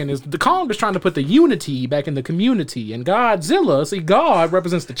I'm saying is the Kong is trying to put the unity back in the community, and Godzilla, see, God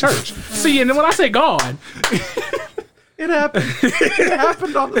represents the church. See, and then when I say God, It happened. It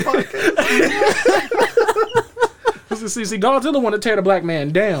happened on the podcast. see, Godzilla want to tear the black man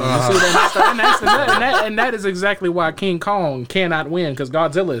down. You see, and that is exactly why King Kong cannot win, because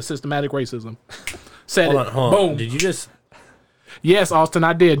Godzilla is systematic racism. Said Hold it. on. Boom. Did you just? Yes, Austin,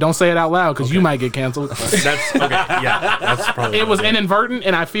 I did. Don't say it out loud, because you might get canceled. That's okay. Yeah, that's probably. It was inadvertent,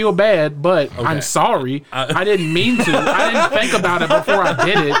 and I feel bad, but I'm sorry. I didn't mean to. I didn't think about it before I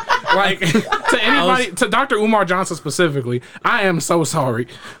did it. Like, to anybody, to Dr. Umar Johnson specifically, I am so sorry.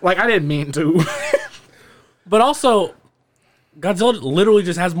 Like, I didn't mean to. But also, Godzilla literally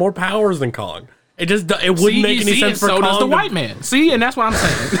just has more powers than Kong. It wouldn't make any sense for so Kong. does the to- white man. See, and that's what I'm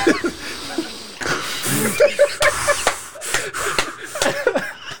saying.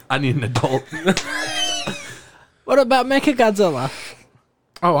 I need an adult. What about Mechagodzilla?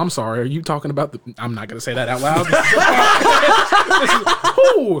 Oh, I'm sorry. Are you talking about the? I'm not gonna say that out loud.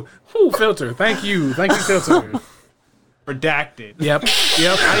 Ooh, filter. Thank you, filter. Redacted. Yep.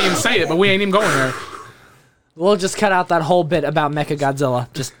 I didn't even say it, but we ain't even going there. We'll just cut out that whole bit about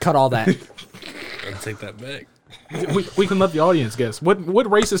Mechagodzilla. Just cut all that. I'll take that back. We can let the audience guess. What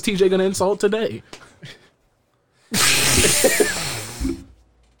race is TJ gonna insult today?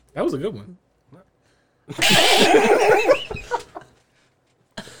 That was a good one.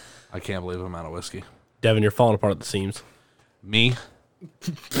 I can't believe I'm out of whiskey. Devin, you're falling apart at the seams. Me?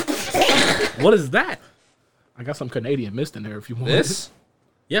 What is that? I got some Canadian mist in there if you want. This?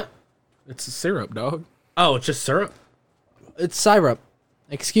 Yeah. It's syrup, dog. Oh, it's just syrup? It's syrup.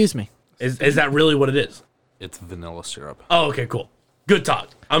 Excuse me. Is that really what it is? It's vanilla syrup. Oh, okay, cool. Good talk.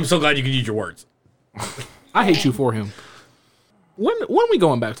 I'm so glad you could use your words. I hate you for him. When we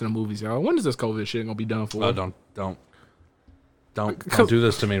going back to the movies, y'all? When is this COVID shit gonna be done for? Oh, don't do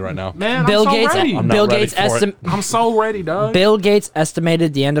this to me right now. Man, Bill I'm so Gates. ready. I'm not Bill ready Gates for it. I'm so ready, dog. Bill Gates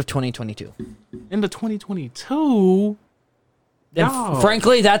estimated the end of 2022. Into 2022. And No.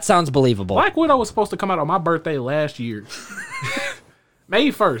 frankly, that sounds believable. Black Widow was supposed to come out on my birthday last year. May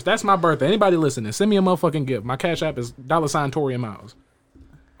 1st. That's my birthday. Anybody listening, send me a motherfucking gift. My Cash App is $ Torian Miles.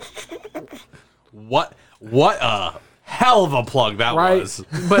 What a hell of a plug that Right? was.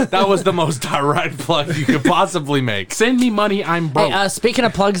 But that was the most direct plug you could possibly make. Send me money. I'm broke. Hey, speaking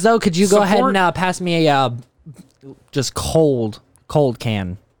of plugs, though, could you go ahead Support- and pass me a just cold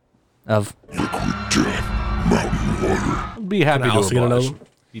can of? I'd be happy Can I to also get oblige. another one?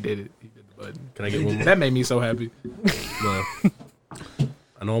 He did it. He did the button. Can I get one more? That made me so happy. No.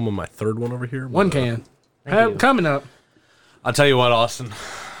 I know I'm on my third one over here. One but, can. you. Coming up. I'll tell you what, Austin.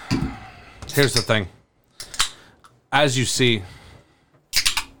 Here's the thing. As you see,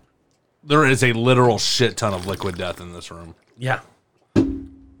 there is a literal shit ton of liquid death in this room. Yeah.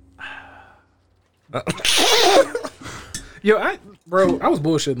 Yo, I was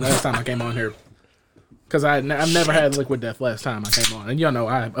bullshitting last time I came on here. Because I've never had liquid death last time I came on. And y'all know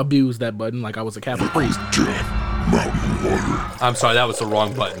I abused that button like I was a Catholic priest. I'm sorry, that was the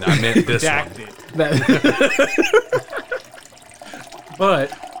wrong button. I meant this one.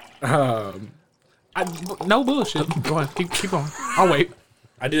 But, no bullshit. Go on, keep going. I'll wait.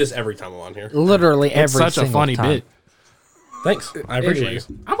 I do this every time I'm on here. Literally every It's such a single funny time. bit. Thanks. I appreciate Anyways,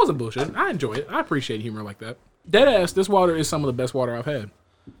 you. I wasn't bullshitting. I enjoy it. I appreciate humor like that. Deadass, this water is some of the best water I've had.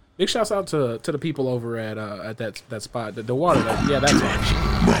 Big shouts out to the people over at that spot. The water, that's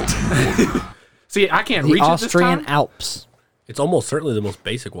fine. See, I can't The reach Austrian it this time, Alps. It's almost certainly the most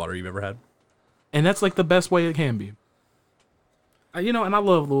basic water you've ever had. and that's like the best way it can be. And I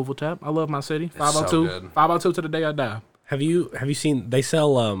love Louisville Tap. I love my city. so 502, good. 502 to the day I die. Have you seen they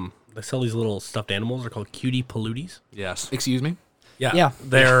sell these little stuffed animals? They're called cutie paludies. Yes. Excuse me. Yeah.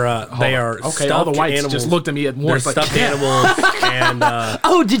 They're they are Okay, stuffed all the whites animals. just looked at me at They're once. Like, stuffed animals, and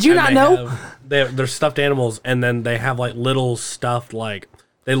Oh, did you and not they know? they're stuffed animals, and then they have like little stuffed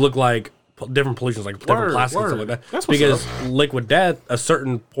they look like different pollutions, like different Word, plastics and stuff word. like that. That's what's because up. liquid death, a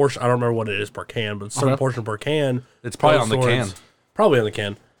certain portion, I don't remember what it is per can, but a certain Okay. portion per can. It's probably goes on the towards- can. Probably on the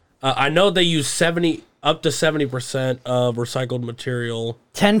can. I know they use 70% of recycled material.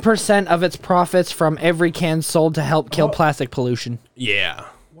 10% of its profits from every can sold to help kill plastic pollution. Yeah.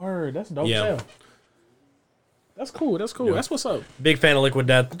 word, that's dope. Yeah. Yeah. That's cool. That's cool. That's what's up. Big fan of Liquid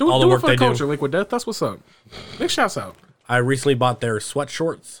Death. Do all the it work for they the culture, do. Liquid Death. That's what's up. Big shouts out. I recently bought their sweat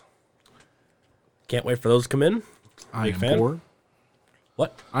shorts. Can't wait for those to come in. I Big am fan. poor.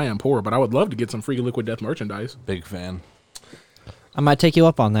 What? I am poor, but I would love to get some free Liquid Death merchandise. Big fan. I might take you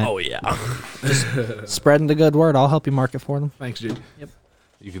up on that. Oh, yeah. Spreading the good word. I'll help you market for them. Thanks, G.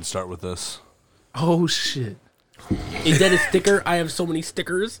 You can start with this. Oh shit. Is that a sticker? I have so many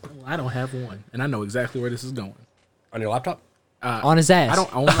stickers. Well, I don't have one, and I know exactly where this is going. On your laptop? On his ass. I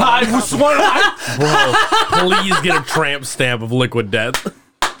don't own. I was Bro, please get a tramp stamp of Liquid Death.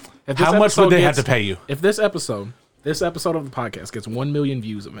 If this How much would episode they have gets- to pay you? If this episode of the podcast gets 1 million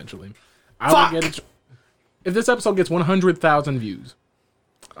views eventually, I will get it. If this episode gets 100,000 views,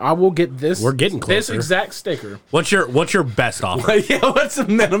 I will get this. We're getting This closer. exact sticker. What's your best offer? Yeah, what's the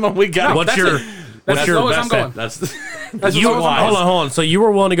minimum we got? What's your That's as low as I'm best? going. That's That's You, as low as I'm hold going. on. So you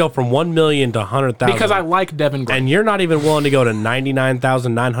were willing to go from 1 million to 100,000 Because I like Devin Gray. and you're not even willing to go to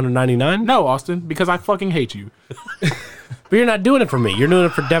 99,999. No, Austin, because I fucking hate you. But you're not doing it for me. You're doing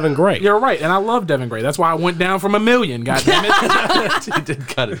it for Devin Gray. You're right, and I love Devin Gray. That's why I went down from 1 million. God damn it. he did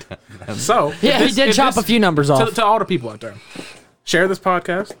cut it down. So Yeah, he did chop a few numbers off. To all the people out there, share this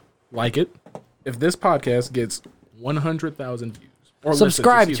podcast, like it. If this podcast gets 100,000 views, or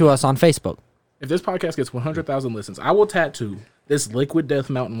Subscribe to us on Facebook. If this podcast gets 100,000 listens, I will tattoo this Liquid Death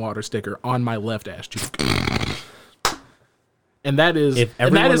Mountain Water sticker on my left ass cheek. And that is, If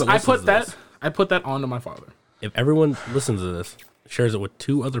and that is, everyone I put that onto my father. If everyone listens to this, shares it with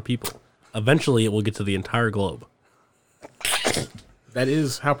 2 other people, eventually it will get to the entire globe. That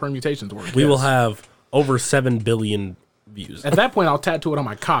is how permutations work. We will yes. have over 7 billion views. At that point, I'll tattoo it on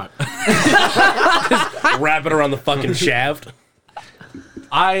my cock. Wrap it around the fucking shaft.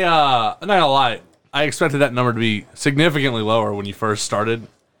 I'm not gonna lie. I expected that number to be significantly lower when you first started,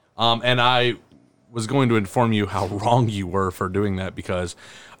 and I was going to inform you how wrong you were for doing that because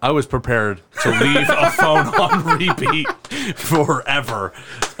I was prepared to leave a phone on repeat forever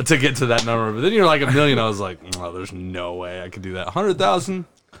to get to that number. But then you're like 1 million. I was like, oh, there's no way I could do that. 100,000.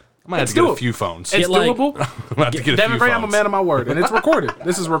 I might have to get a few phones. It's like- doable. I might have to get a Devin few Gray, I'm a phones. man of my word, and it's recorded.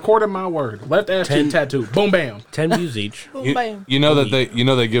 This is recorded my word. Left ass cheek tattoo. Boom, bam. 10 views each. You know that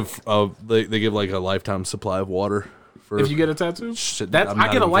they give they give like a lifetime supply of water for If you get a tattoo, Shit, that's I'm I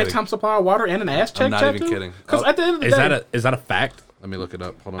not get a even lifetime kidding. supply of water and an ass cheek not tattoo. even kidding. Because at the end of the day, Is that a fact? Let me look it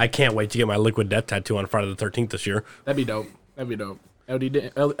up. Hold on. I can't wait to get my Liquid Death tattoo on Friday the 13th this year. that'd be dope. That'd be dope.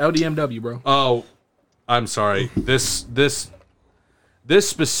 LDMW, bro. Oh, I'm sorry. This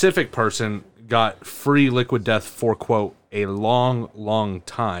specific person got free Liquid Death for quote a long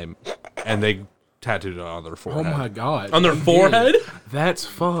time, and they tattooed it on their Oh forehead. my god. On their forehead? That's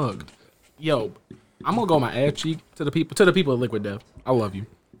fucked. Yo, I'm gonna go my ass cheek to the people at Liquid Death. I love you.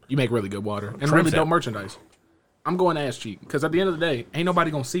 You make really good water and really dope merchandise. I'm going ass cheek because at the end of the day, ain't nobody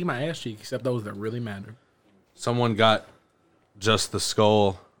gonna see my ass cheek except those that really matter. Someone got just the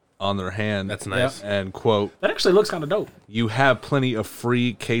skull on their hand. That's nice. And quote, That actually looks kind of dope. you have plenty of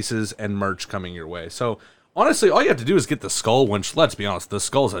free cases and merch coming your way. So honestly, all you have to do is get the skull. Which, let's be honest, the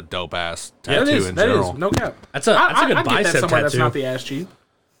skull's a dope ass tattoo That is, in that general. is, no cap. That's a good I get that bicep somewhere that's tattoo. not the ass cheek.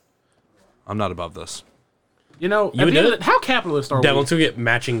 I'm not above this. You know, You at would the end do of it? the- how capitalist are Devin, we? let's go get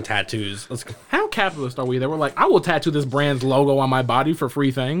matching tattoos. Let's go. How capitalist are we? They were like, I will tattoo this brand's logo on my body for free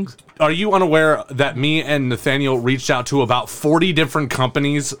things. Are you unaware that me and Nathaniel reached out to about 40 different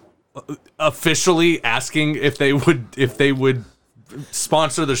companies officially asking if they would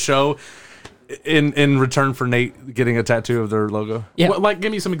sponsor the show in return for Nate getting a tattoo of their logo? Yeah. What, like,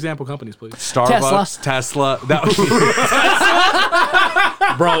 give me some example companies, please. Starbucks, Tesla. That was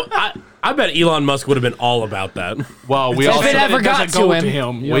Bro, I bet Elon Musk would have been all about that. well. We If also it ever got doesn't go to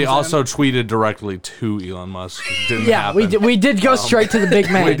him. you know we what I'm also tweeted directly to Elon Musk. It didn't Yeah, happen. we did go straight to the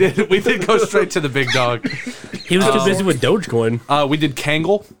big man. We did go straight to the big dog. He was too busy with Dogecoin. We did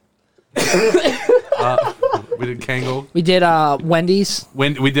Kangol. We did Kangol. We did Wendy's.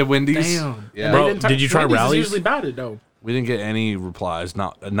 We did Wendy's. Damn. Yeah. Bro, They didn't did you try Wendy's is rallies? usually about it though. We didn't get any replies.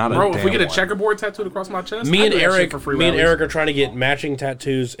 Not a Bro, if we damn get a one. checkerboard tattooed across my chest, Me I'd and do that shit Eric, for free me and rallies. Eric are trying to get matching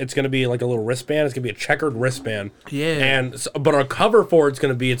tattoos. It's going to be like a little wristband. It's going to be a checkered wristband. Yeah. And but our cover for it's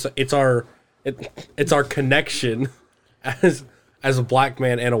going to be it's our connection as a black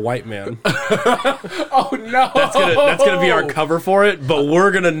man and a white man. Oh no, That's gonna be our cover for it. But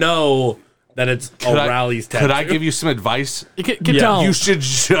we're gonna know that it's O'Reilly's tattoo. Could I give you some advice? Don't. You should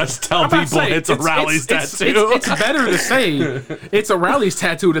just tell I'm about to people say, it's a Rally's tattoo. It's better to say it's a Rally's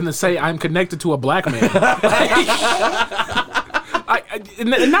tattoo than to say I'm connected to a black man.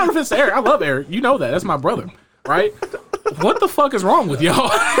 And not offense to Eric, I love Eric. You know that. That's my brother, right? What the fuck is wrong with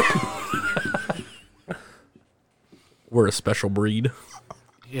y'all? We're a special breed.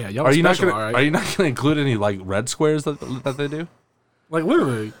 Yeah, y'all Are you not special, gonna? all right? Are you not gonna include any like red squares that they do? Like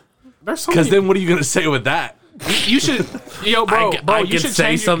literally, there's so Because many. then what are you gonna say with that? You should, yo, bro, I you could should say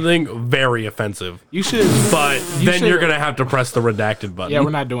change something very offensive, You should, but then should- you're gonna have to press the redacted button. yeah, we're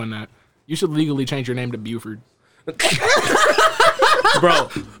not doing that. You should legally change your name to Buford. Bro,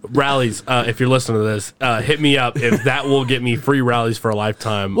 rallies. If you're listening to this, hit me up if that will get me free rallies for a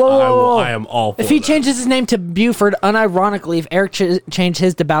lifetime. Whoa. I am all for If he that. changes his name to Buford, unironically, if Eric changed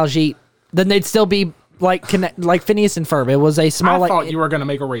his to Baljeet, then they'd still be like Phineas and Ferb. It was a small I thought you were gonna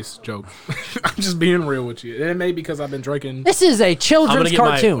make a race joke. I'm just being real with you. It may be because I've been drinking. This is a I'm gonna children's get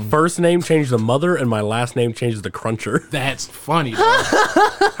cartoon. my first name changed to Mother and my last name changed to Cruncher. That's funny. Bro.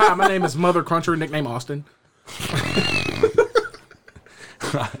 Hi, my name is Mother Cruncher, nickname Austin.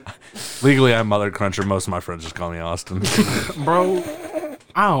 Legally, I'm Mother Cruncher. Most of my friends just call me Austin. Bro,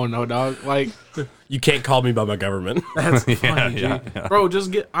 I don't know, dog. Like, You can't call me by my government. that's funny, yeah, G. yeah. Bro,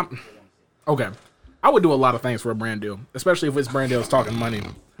 just get. Okay. I would do a lot of things for a brand deal, especially if this brand deal is talking money.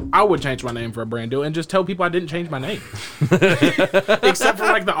 I would change my name for a brand deal and just tell people I didn't change my name. Except for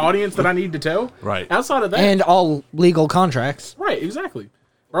like the audience that I need to tell. Right. Outside of that. And all legal contracts. Right, exactly.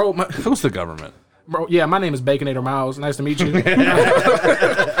 Bro, Who's the government? bro, yeah, my name is Baconator Miles. Nice to meet you.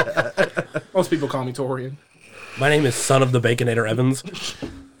 Most people call me Torian. My name is Son of the Baconator Evans.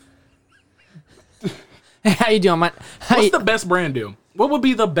 Hey, how you doing, man? What's the best brand deal? What would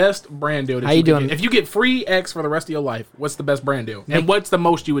be the best brand deal that How you could doing? get? If you get free X for the rest of your life, what's the best brand deal? And what's the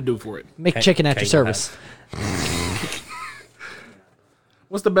most you would do for it? Make chicken at your Kangaroo service.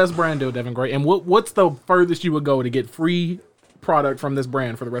 What's the best brand deal, Devin Gray? And what's the furthest you would go to get free product from this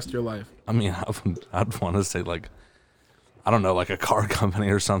brand for the rest of your life? I mean, I'd want to say like, I don't know, like a car company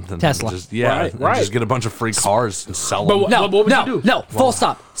or something. Tesla. Just, yeah, Right, and right. just get a bunch of free cars and sell But them. what- No, would no, you do? no. Full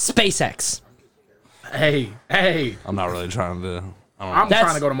stop. SpaceX. Hey, I'm not really trying to. I don't know. I'm That's-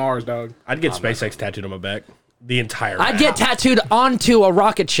 trying to go to Mars, dog. I'd get SpaceX tattooed on my back. The entire I'd back. get tattooed onto a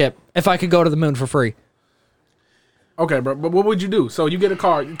rocket ship if I could go to the moon for free. Okay, bro, but what would you do? So you get a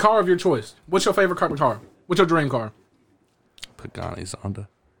car of your choice. What's your favorite car? What's your dream car? Pagani's Honda.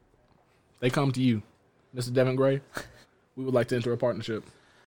 They come to you, Mr. Devin Gray. We would like to enter a partnership.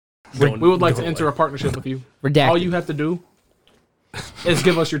 Going- We would like to going enter away. a partnership with you. Redacted. All you have to do is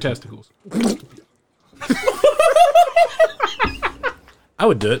give us your testicles. I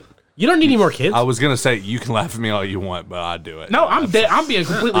would do it. You don't need any more kids. I was gonna say you can laugh at me all you want, but I'd do it. No, I'm dead. I'm being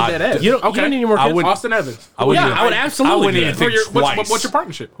completely dead ass. You don't need any more I kids. would- Austin Evans. I wouldn't Yeah, even- I would absolutely I wouldn't do even that. think twice. What's your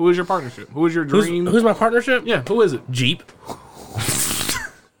partnership? Who is your partnership? Who is your dream? Who's my partnership? Yeah, who is it? Jeep.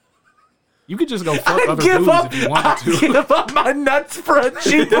 You could just go fuck other dudes if you wanted to. Give up my nuts for a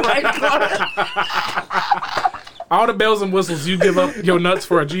Jeep. All the bells and whistles, you give up your nuts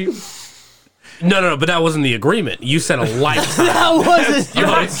for a Jeep. No, but that wasn't the agreement. You said a lifetime. That wasn't. You're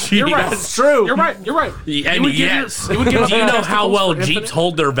Oh, right. Jeez. You're right. That's true. You're right. You're right. And You would give yes. you would give up Do you your know how testicles well for Jeeps infinite?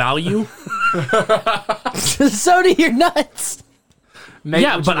 hold their value? So do your nuts. Nate,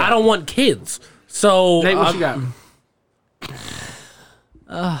 Yeah, what but you I got? don't want kids. So Nate, what you got?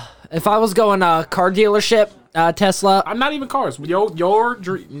 If I was going car dealership, Tesla, I'm not even cars. Your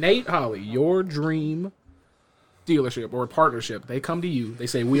dream, Nate Holly, your dream dealership or partnership. They come to you. They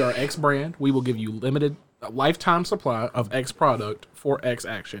say, "We are X brand. We will give you limited lifetime supply of X product for X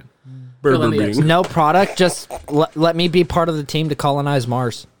action." Fill in the X. no product, just let me be part of the team to colonize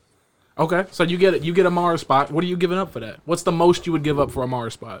Mars. Okay, so you get a Mars spot. What are you giving up for that? What's the most you would give up for a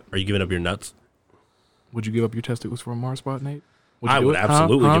Mars spot? Are you giving up your nuts? Would you give up your testicles for a Mars spot, Nate? Would you I do would it?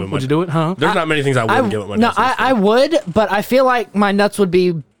 absolutely give 'em my- Would you do it? Huh? There's not many things I wouldn't give up my nuts. I would, but I feel like my nuts would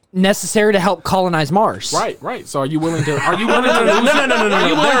be necessary to help colonize Mars. Right. So are you willing to? Are you willing to lose? No. Are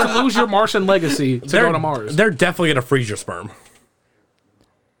you willing to lose your Martian legacy to go to Mars? They're definitely gonna freeze your sperm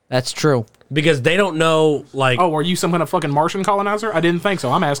That's true. because they don't know. Like, Oh, are you some kind of fucking Martian colonizer? I didn't think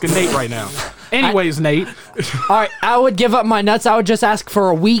so. I'm asking Nate right now. Anyways, Nate, All right, I would give up my nuts. I would just ask for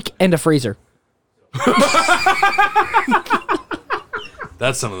a week and a freezer.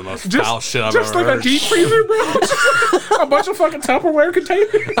 That's some of the most foul shit I've just ever like a heard. deep freezer, bro. A bunch of fucking Tupperware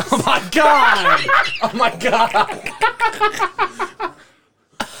containers. Oh my god! Oh my god!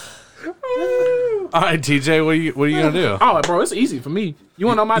 All right, TJ, what are you gonna do? Oh, bro, it's easy for me. You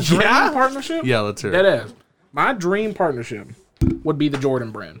want to know my dream partnership? Yeah, let's hear Dead it. ass. My dream partnership would be the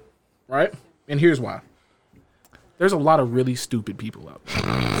Jordan brand, right? And here's why. There's a lot of really stupid people out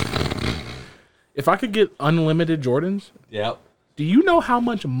there. If I could get unlimited Jordans, Yep. do you know how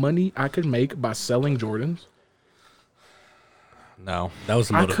much money I could make by selling Jordans? No. that was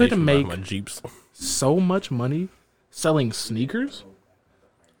the I motivation couldn't behind make- my Jeeps. So much money selling sneakers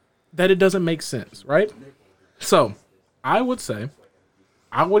that it doesn't make sense, right? So, I would say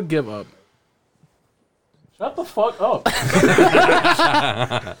I would give up. Shut the fuck up.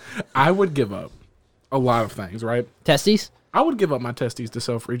 I would give up a lot of things, right? Testes? I would give up my testes to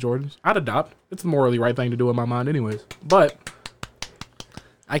sell free Jordans. I'd adopt. It's the morally right thing to do in my mind, anyways. But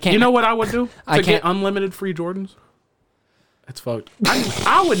I can't. you know what I would do I to get can't- unlimited free Jordans? It's fucked.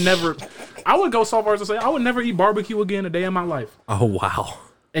 I would never. I would go so far as to say I would never eat barbecue again a day in my life. Oh wow.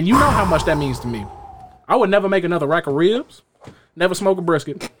 And you know how much that means to me. I would never make another rack of ribs. Never smoke a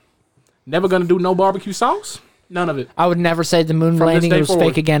brisket. Never gonna do no barbecue sauce. None of it. I would never say the moon From this landing day was forward.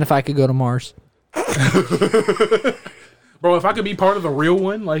 fake again if I could go to Mars. Bro, if I could be part of the real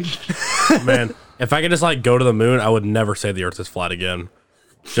one, like Man, if I could just like go to the moon, I would never say the Earth is flat again.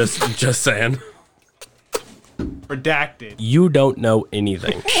 Just saying. Redacted. You don't know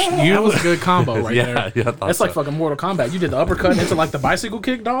anything. that was a good combo right Yeah, there. yeah, I thought That's like so. fucking Mortal Kombat. You did the uppercut into like the bicycle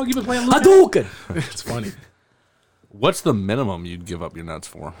kick, dog. You been playing Luke? Hadouken! It's funny. What's the minimum you'd give up your nuts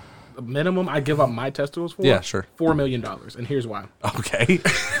for? The minimum I give up my testicles for? Yeah, sure. $4 million. And here's why. Okay.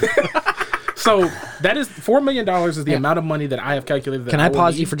 So that is $4 million is the amount of money that I have calculated. That Can I will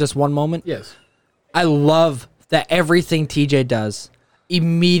pause need. you for just one moment? Yes. I love that everything TJ does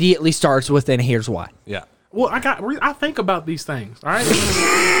immediately starts with, and here's why. Yeah. Well, I think about these things. All right.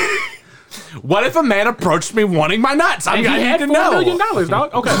 What if a man approached me wanting my nuts? I And he need had to $4 know. million,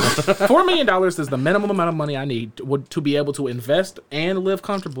 dog. Okay, $4 million is the minimum amount of money I need to be able to invest and live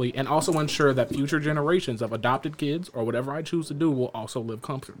comfortably, and also ensure that future generations of adopted kids or whatever I choose to do will also live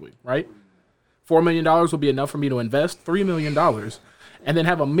comfortably. Right? $4 million will be enough for me to invest $3 million, and then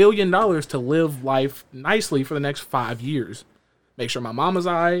have $1 million to live life nicely for the next 5 years. Make sure my mama's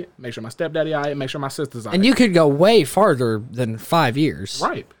eye, make sure my stepdaddy eye, and make sure my sister's eye. And you could go way farther than 5 years.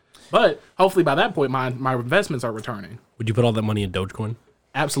 Right. But hopefully by that point, my investments are returning. Would you put all that money in Dogecoin?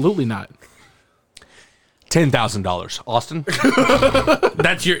 Absolutely not. $10,000, Austin.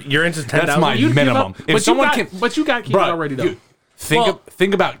 That's your interest. That's my minimum. If someone can, but you got kids Bro, already though.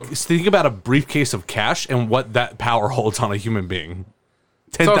 think about a briefcase of cash and what that power holds on a human being.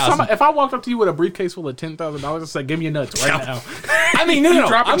 So $10,000. if I walked up to you with a briefcase full of $10,000 and said, "Give me your nuts right now," I mean, no.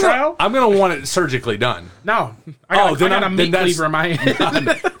 drop a trowel? I'm gonna want it surgically done. no, I got a then meat that's- cleaver in my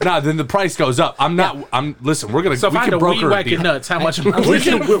hand. No, then the price goes up. Listen, we're gonna. So if we I had can to weed broker a whack your deal. nuts, how much? We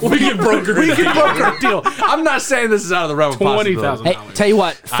can broker a deal. I'm not saying this is out of the realm of possibility. Hey, $20,000. tell you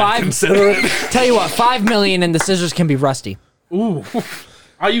what, I'd consider it. tell you what, $5 million and the scissors can be rusty. Ooh,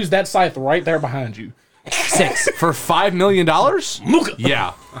 I'll use that scythe right there behind you. 6. For $5 million?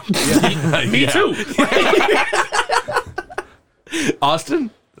 Yeah. Me too.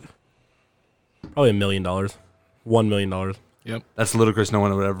 Austin? Probably $1 million. $1 million. Yep. That's ludicrous. No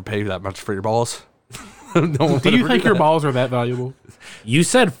one would ever pay that much for your balls. No one Do would you ever think do your that. balls are that valuable? You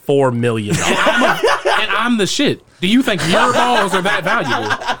said $4 million. And I'm the shit. Do you think your balls are that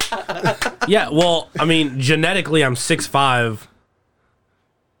valuable? Yeah, well, I mean, genetically, I'm 6'5".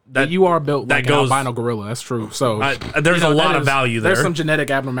 That You are built that like goes- an albino gorilla. That's true. So there's a lot that of is- value there. There's some genetic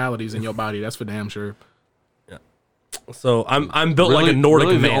abnormalities in your body. That's for damn sure. So I'm built like a Nordic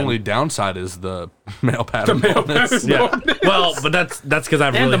really man. The only downside is the male pattern baldness. Yeah. Well, but that's because I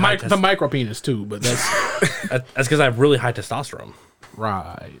have And really the high the micro penis too, but that's that's because I have really high testosterone.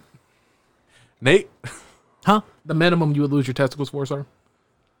 right. Nate? Huh? The minimum you would lose your testicles for, sir.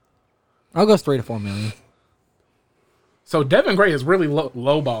 I'll go 3 to 4 million. So Devin Gray is really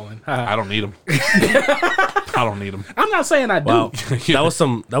low balling. I don't need him. I don't need him. I'm not saying I do. Wow, that was a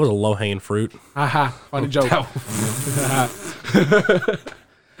low hanging fruit. Haha, funny joke.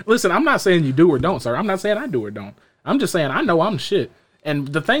 Listen, I'm not saying you do or don't, sir. I'm not saying I do or don't. I'm just saying I know I'm shit. And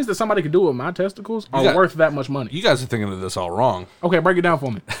the things that somebody could do with my testicles are got- worth that much money. You guys are thinking of this all wrong. Okay, break it down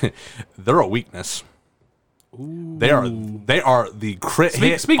for me. They're a weakness. They are the crit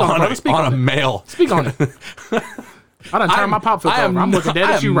hit speak on it, on, brother, a, speak on on a it. male. Speak on it. I done turned my pop filter over. I'm looking dead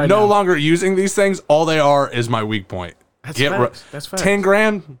at you right no now. longer using these things. All they are is my weak point. That's Get facts. That's facts. 10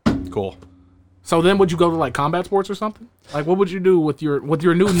 grand. Cool. So then, would you go to like combat sports or something? Like, what would you do with your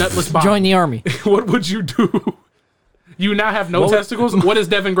new nutless body? Join the army. What would you do? You now have no testicles. What is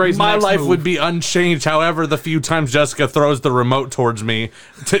Devin Gray's My next life move? would be unchanged. However, the few times Jessica throws the remote towards me,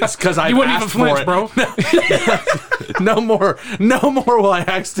 because I You wouldn't even asked for flinch, it. bro. No more will I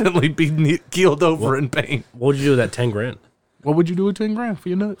accidentally be keeled over in pain. What would you do with that 10 grand? What would you do with 10 grand for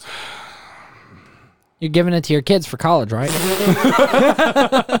your nuts? You're giving it to your kids for college, right?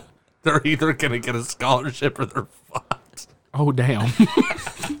 They're either gonna get a scholarship or they're fucked. Oh damn.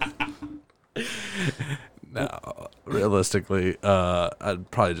 No, realistically, I'd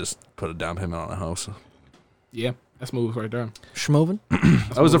probably just put a down payment on a house. Yeah, that's moves right there. Schmovin.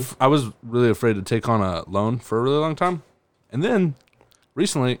 I was really afraid to take on a loan for a really long time, and then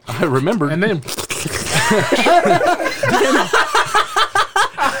recently I remembered. And then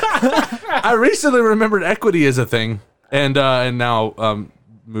I recently remembered equity is a thing, and now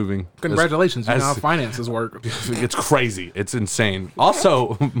moving. congratulations, you As- know how finances work. It's crazy. It's insane.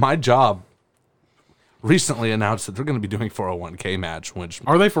 Also, my job recently announced that they're going to be doing 401k match, which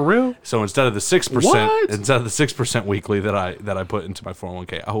Are they for real? so instead of the 6%, What? instead of the 6% weekly that I put into my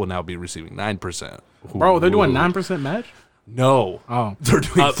 401k, I will now be receiving 9%. Bro, they're doing Ooh. 9% match? No. Oh. They're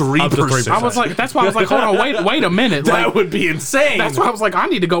doing Up to 3%. 3%. I was like, that's why I was like, hold on, wait a minute. That Like, would be insane. that's why I was like, I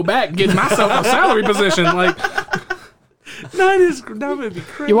need to go back and get myself a salary position. Like, that would be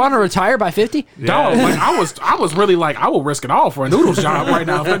crazy. You want to retire by 50? dog, like I was really like, I will risk it all for a noodles job right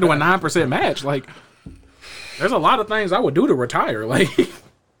now if they're doing 9% match. Like, there's a lot of things I would do to retire. Like,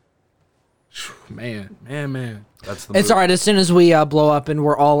 man. That's the It's move. all right. As soon as we blow up and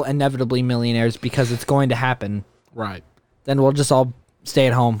we're all inevitably millionaires because it's going to happen, Right. then we'll just all stay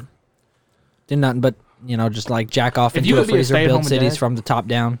at home. Do nothing but, just like jack off If you into a would be a freezer, stay-at-home build cities dad- from the top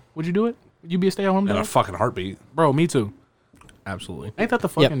down. Would you do it? Would you be a stay-at-home In a dad? fucking heartbeat. Bro, me too. Absolutely. Ain't that the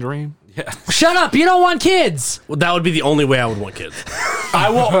fucking dream? Shut up! You don't want kids. Well, that would be the only way I would want kids. I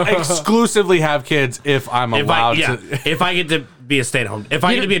will exclusively have kids if I'm allowed to. If I get to be a stay-at-home, if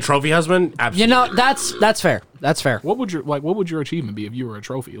I get to be a trophy husband, absolutely. You know, that's fair. That's fair. What would your achievement be if you were a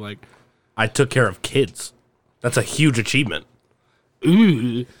trophy? Like, I took care of kids. That's a huge achievement.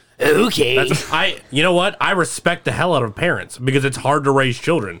 Ooh. Okay. You know what? I respect the hell out of parents because it's hard to raise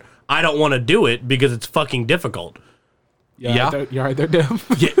children. I don't want to do it because it's fucking difficult. you're right there, Dev.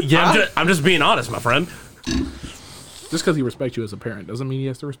 Yeah. I'm just being honest, my friend. Just because he respects you as a parent doesn't mean he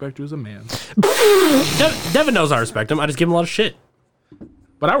has to respect you as a man. Devin knows I respect him. I just give him a lot of shit.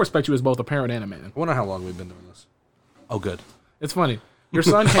 But I respect you as both a parent and a man. I wonder how long we've been doing this. Oh, good. It's funny. Your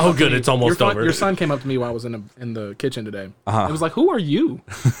son came Oh, up to good, me- it's almost over. Your son came up to me while I was in the kitchen today. It was like, "Who are you?"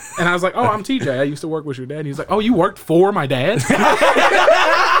 And I was like, "Oh, I'm TJ. I used to work with your dad." And he's like, "Oh, you worked for my dad?"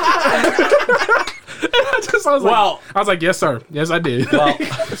 I was like, "Yes, sir. Yes, I did." Well,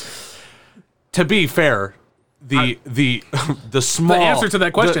 to be fair, the small answer to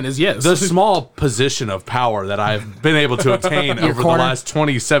that question is yes. The small position of power that I've been able to obtain over the corner. last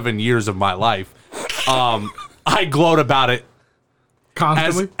 27 years of my life, I gloat about it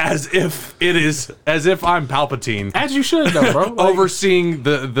Constantly, as if I'm Palpatine. as you should, though, bro. Like, Overseeing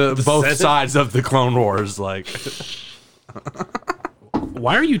the both Senate? sides of the Clone Wars, like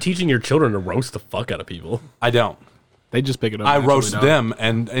Why are you teaching your children to roast the fuck out of people? I don't. they just pick it up. I naturally, roast dog. them,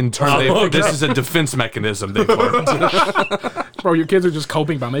 and in turn, this is a defense mechanism they've learned. Bro, your kids are just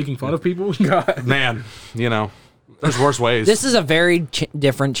coping by making fun of people. God. Man, there's worse ways. This is a very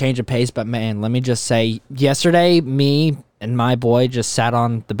different change of pace, but man, let me just say, yesterday, me and my boy just sat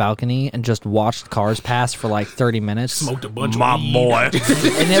on the balcony and just watched cars pass for like 30 minutes, Smoked a bunch My of weed. boy.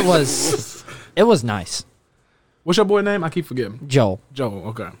 and it was nice. What's your boy name? I keep forgetting. Joel. Joel.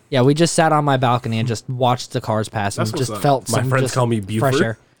 Okay. Yeah, we just sat on my balcony and just watched the cars pass and That's what's just up. felt My some friends just call me fresh Buford.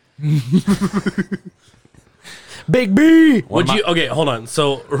 air. Big B. Would you? Okay, hold on.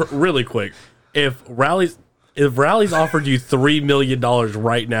 So really quick, if Rally's offered you $3 million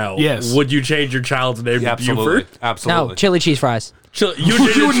right now, Yes. would you change your child's name Yeah, to absolutely, Buford? absolutely. No, chili cheese fries. You you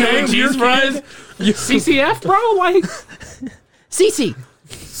did chili name your cheese fries? CCF, bro. Like, CC.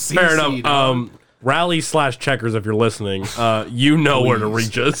 Fair CC, enough. dog. Rally/checkers, if you're listening, you know where to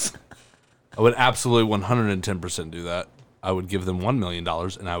reach us. I would absolutely 110% do that. I would give them $1 million,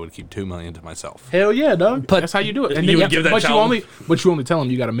 and I would keep $2 million to myself. Hell yeah, dog. But- That's how you do it. And You then would give that but child- you only tell them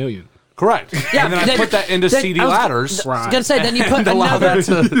you got $1 million. Correct. Yeah, and then I put that into then- CD I was- ladders. I was gonna say then you put allow another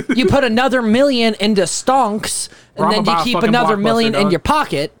that to- you put another million into stonks, Bro, and I'ma then buy you a keep fucking another Blockbuster, million in dog. your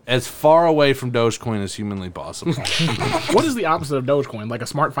pocket. As far away from Dogecoin as humanly possible. What is the opposite of Dogecoin? Like a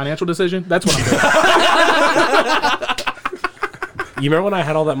smart financial decision? That's what I'm doing. You remember when I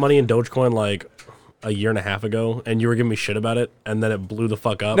had all that money in Dogecoin like a year and a half ago, and you were giving me shit about it, and then it blew the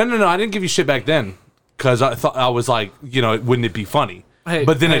fuck up? No. I didn't give you shit back then because I thought I was like, wouldn't it be funny? Hey,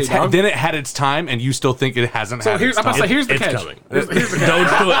 but then hey, dog. then it had its time, and you still think it hasn't had here's- its I'm about to time. say, here's the It's catch.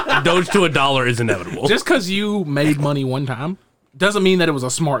 coming. Doge to a dollar is inevitable. Just because you made money one time doesn't mean that it was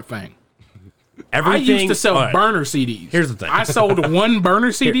a smart thing. I used to sell all right, burner CDs. Here's the thing. I sold one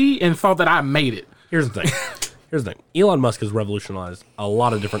burner CD and thought that I made it. Here's the thing. Here's the thing. Elon Musk has revolutionized a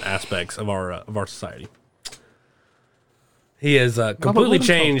lot of different aspects of our society. He has completely let him talk,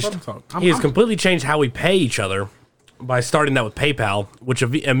 changed. let him talk. He has completely changed how we pay each other by starting that with PayPal, which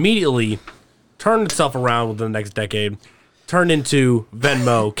immediately turned itself around within the next decade, turned into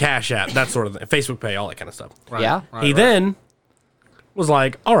Venmo, Cash App, that sort of thing, Facebook Pay, all that kind of stuff. Yeah. He then was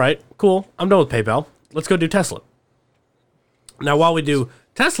like, all right, cool, I'm done with PayPal. Let's go do Tesla. Now, while we do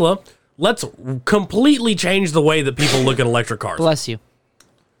Tesla, let's completely change the way that people look at electric cars. Bless you.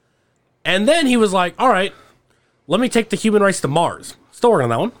 And then he was like, all right, let me take the human race to Mars. Still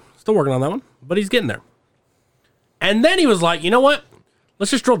working on that one. But he's getting there. And then he was like, you know what?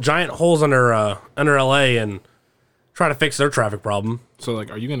 Let's just drill giant holes under LA and try to fix their traffic problem. So, like,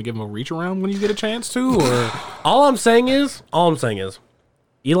 are you going to give him a reach around when you get a chance to? Or All I'm saying is,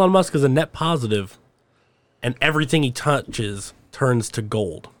 Elon Musk is a net positive, and everything he touches turns to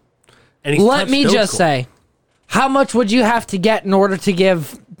gold. And he's Let touched me just Dogecoin. say, how much would you have to get in order to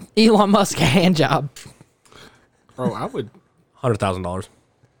give Elon Musk a hand job? bro, I would $100,000.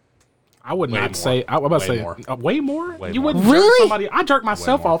 not more. say. I would Way say more. way more. Way You more. wouldn't jerk Really? somebody. I jerk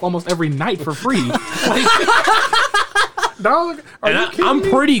myself off almost every night for free. Like, dog, are you kidding I'm me?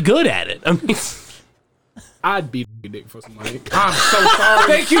 pretty good at it. I mean, I'd beat a dick for some money. I'm so sorry.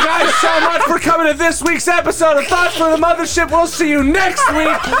 Thank you guys so much for coming to this week's episode of Thoughts for the Mothership. We'll see you next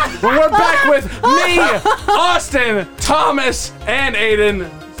week when we're back with me, Austin, Thomas, and Aiden.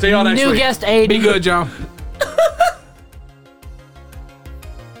 See y'all next New week. guest Aiden. Be good, John.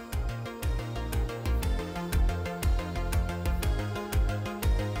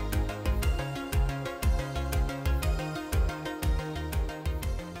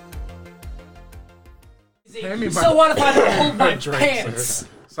 So what if I don't hold my pants?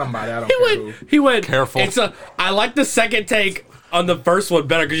 Somebody, I don't care who. He went. Careful. I like the second take on the first one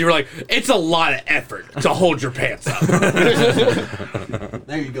better because you were like, it's a lot of effort to hold your pants up.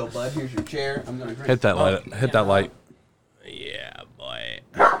 There you go, bud. Here's your chair. I'm gonna drink. Hit that light. Hit that light. Yeah, boy.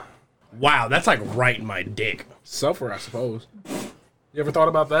 Wow, that's like right in my dick. Suffer, I suppose. You ever thought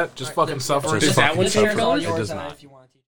about that? Just fucking suffer. Is that what Fucking you're suffer. going? It does not. If you want to.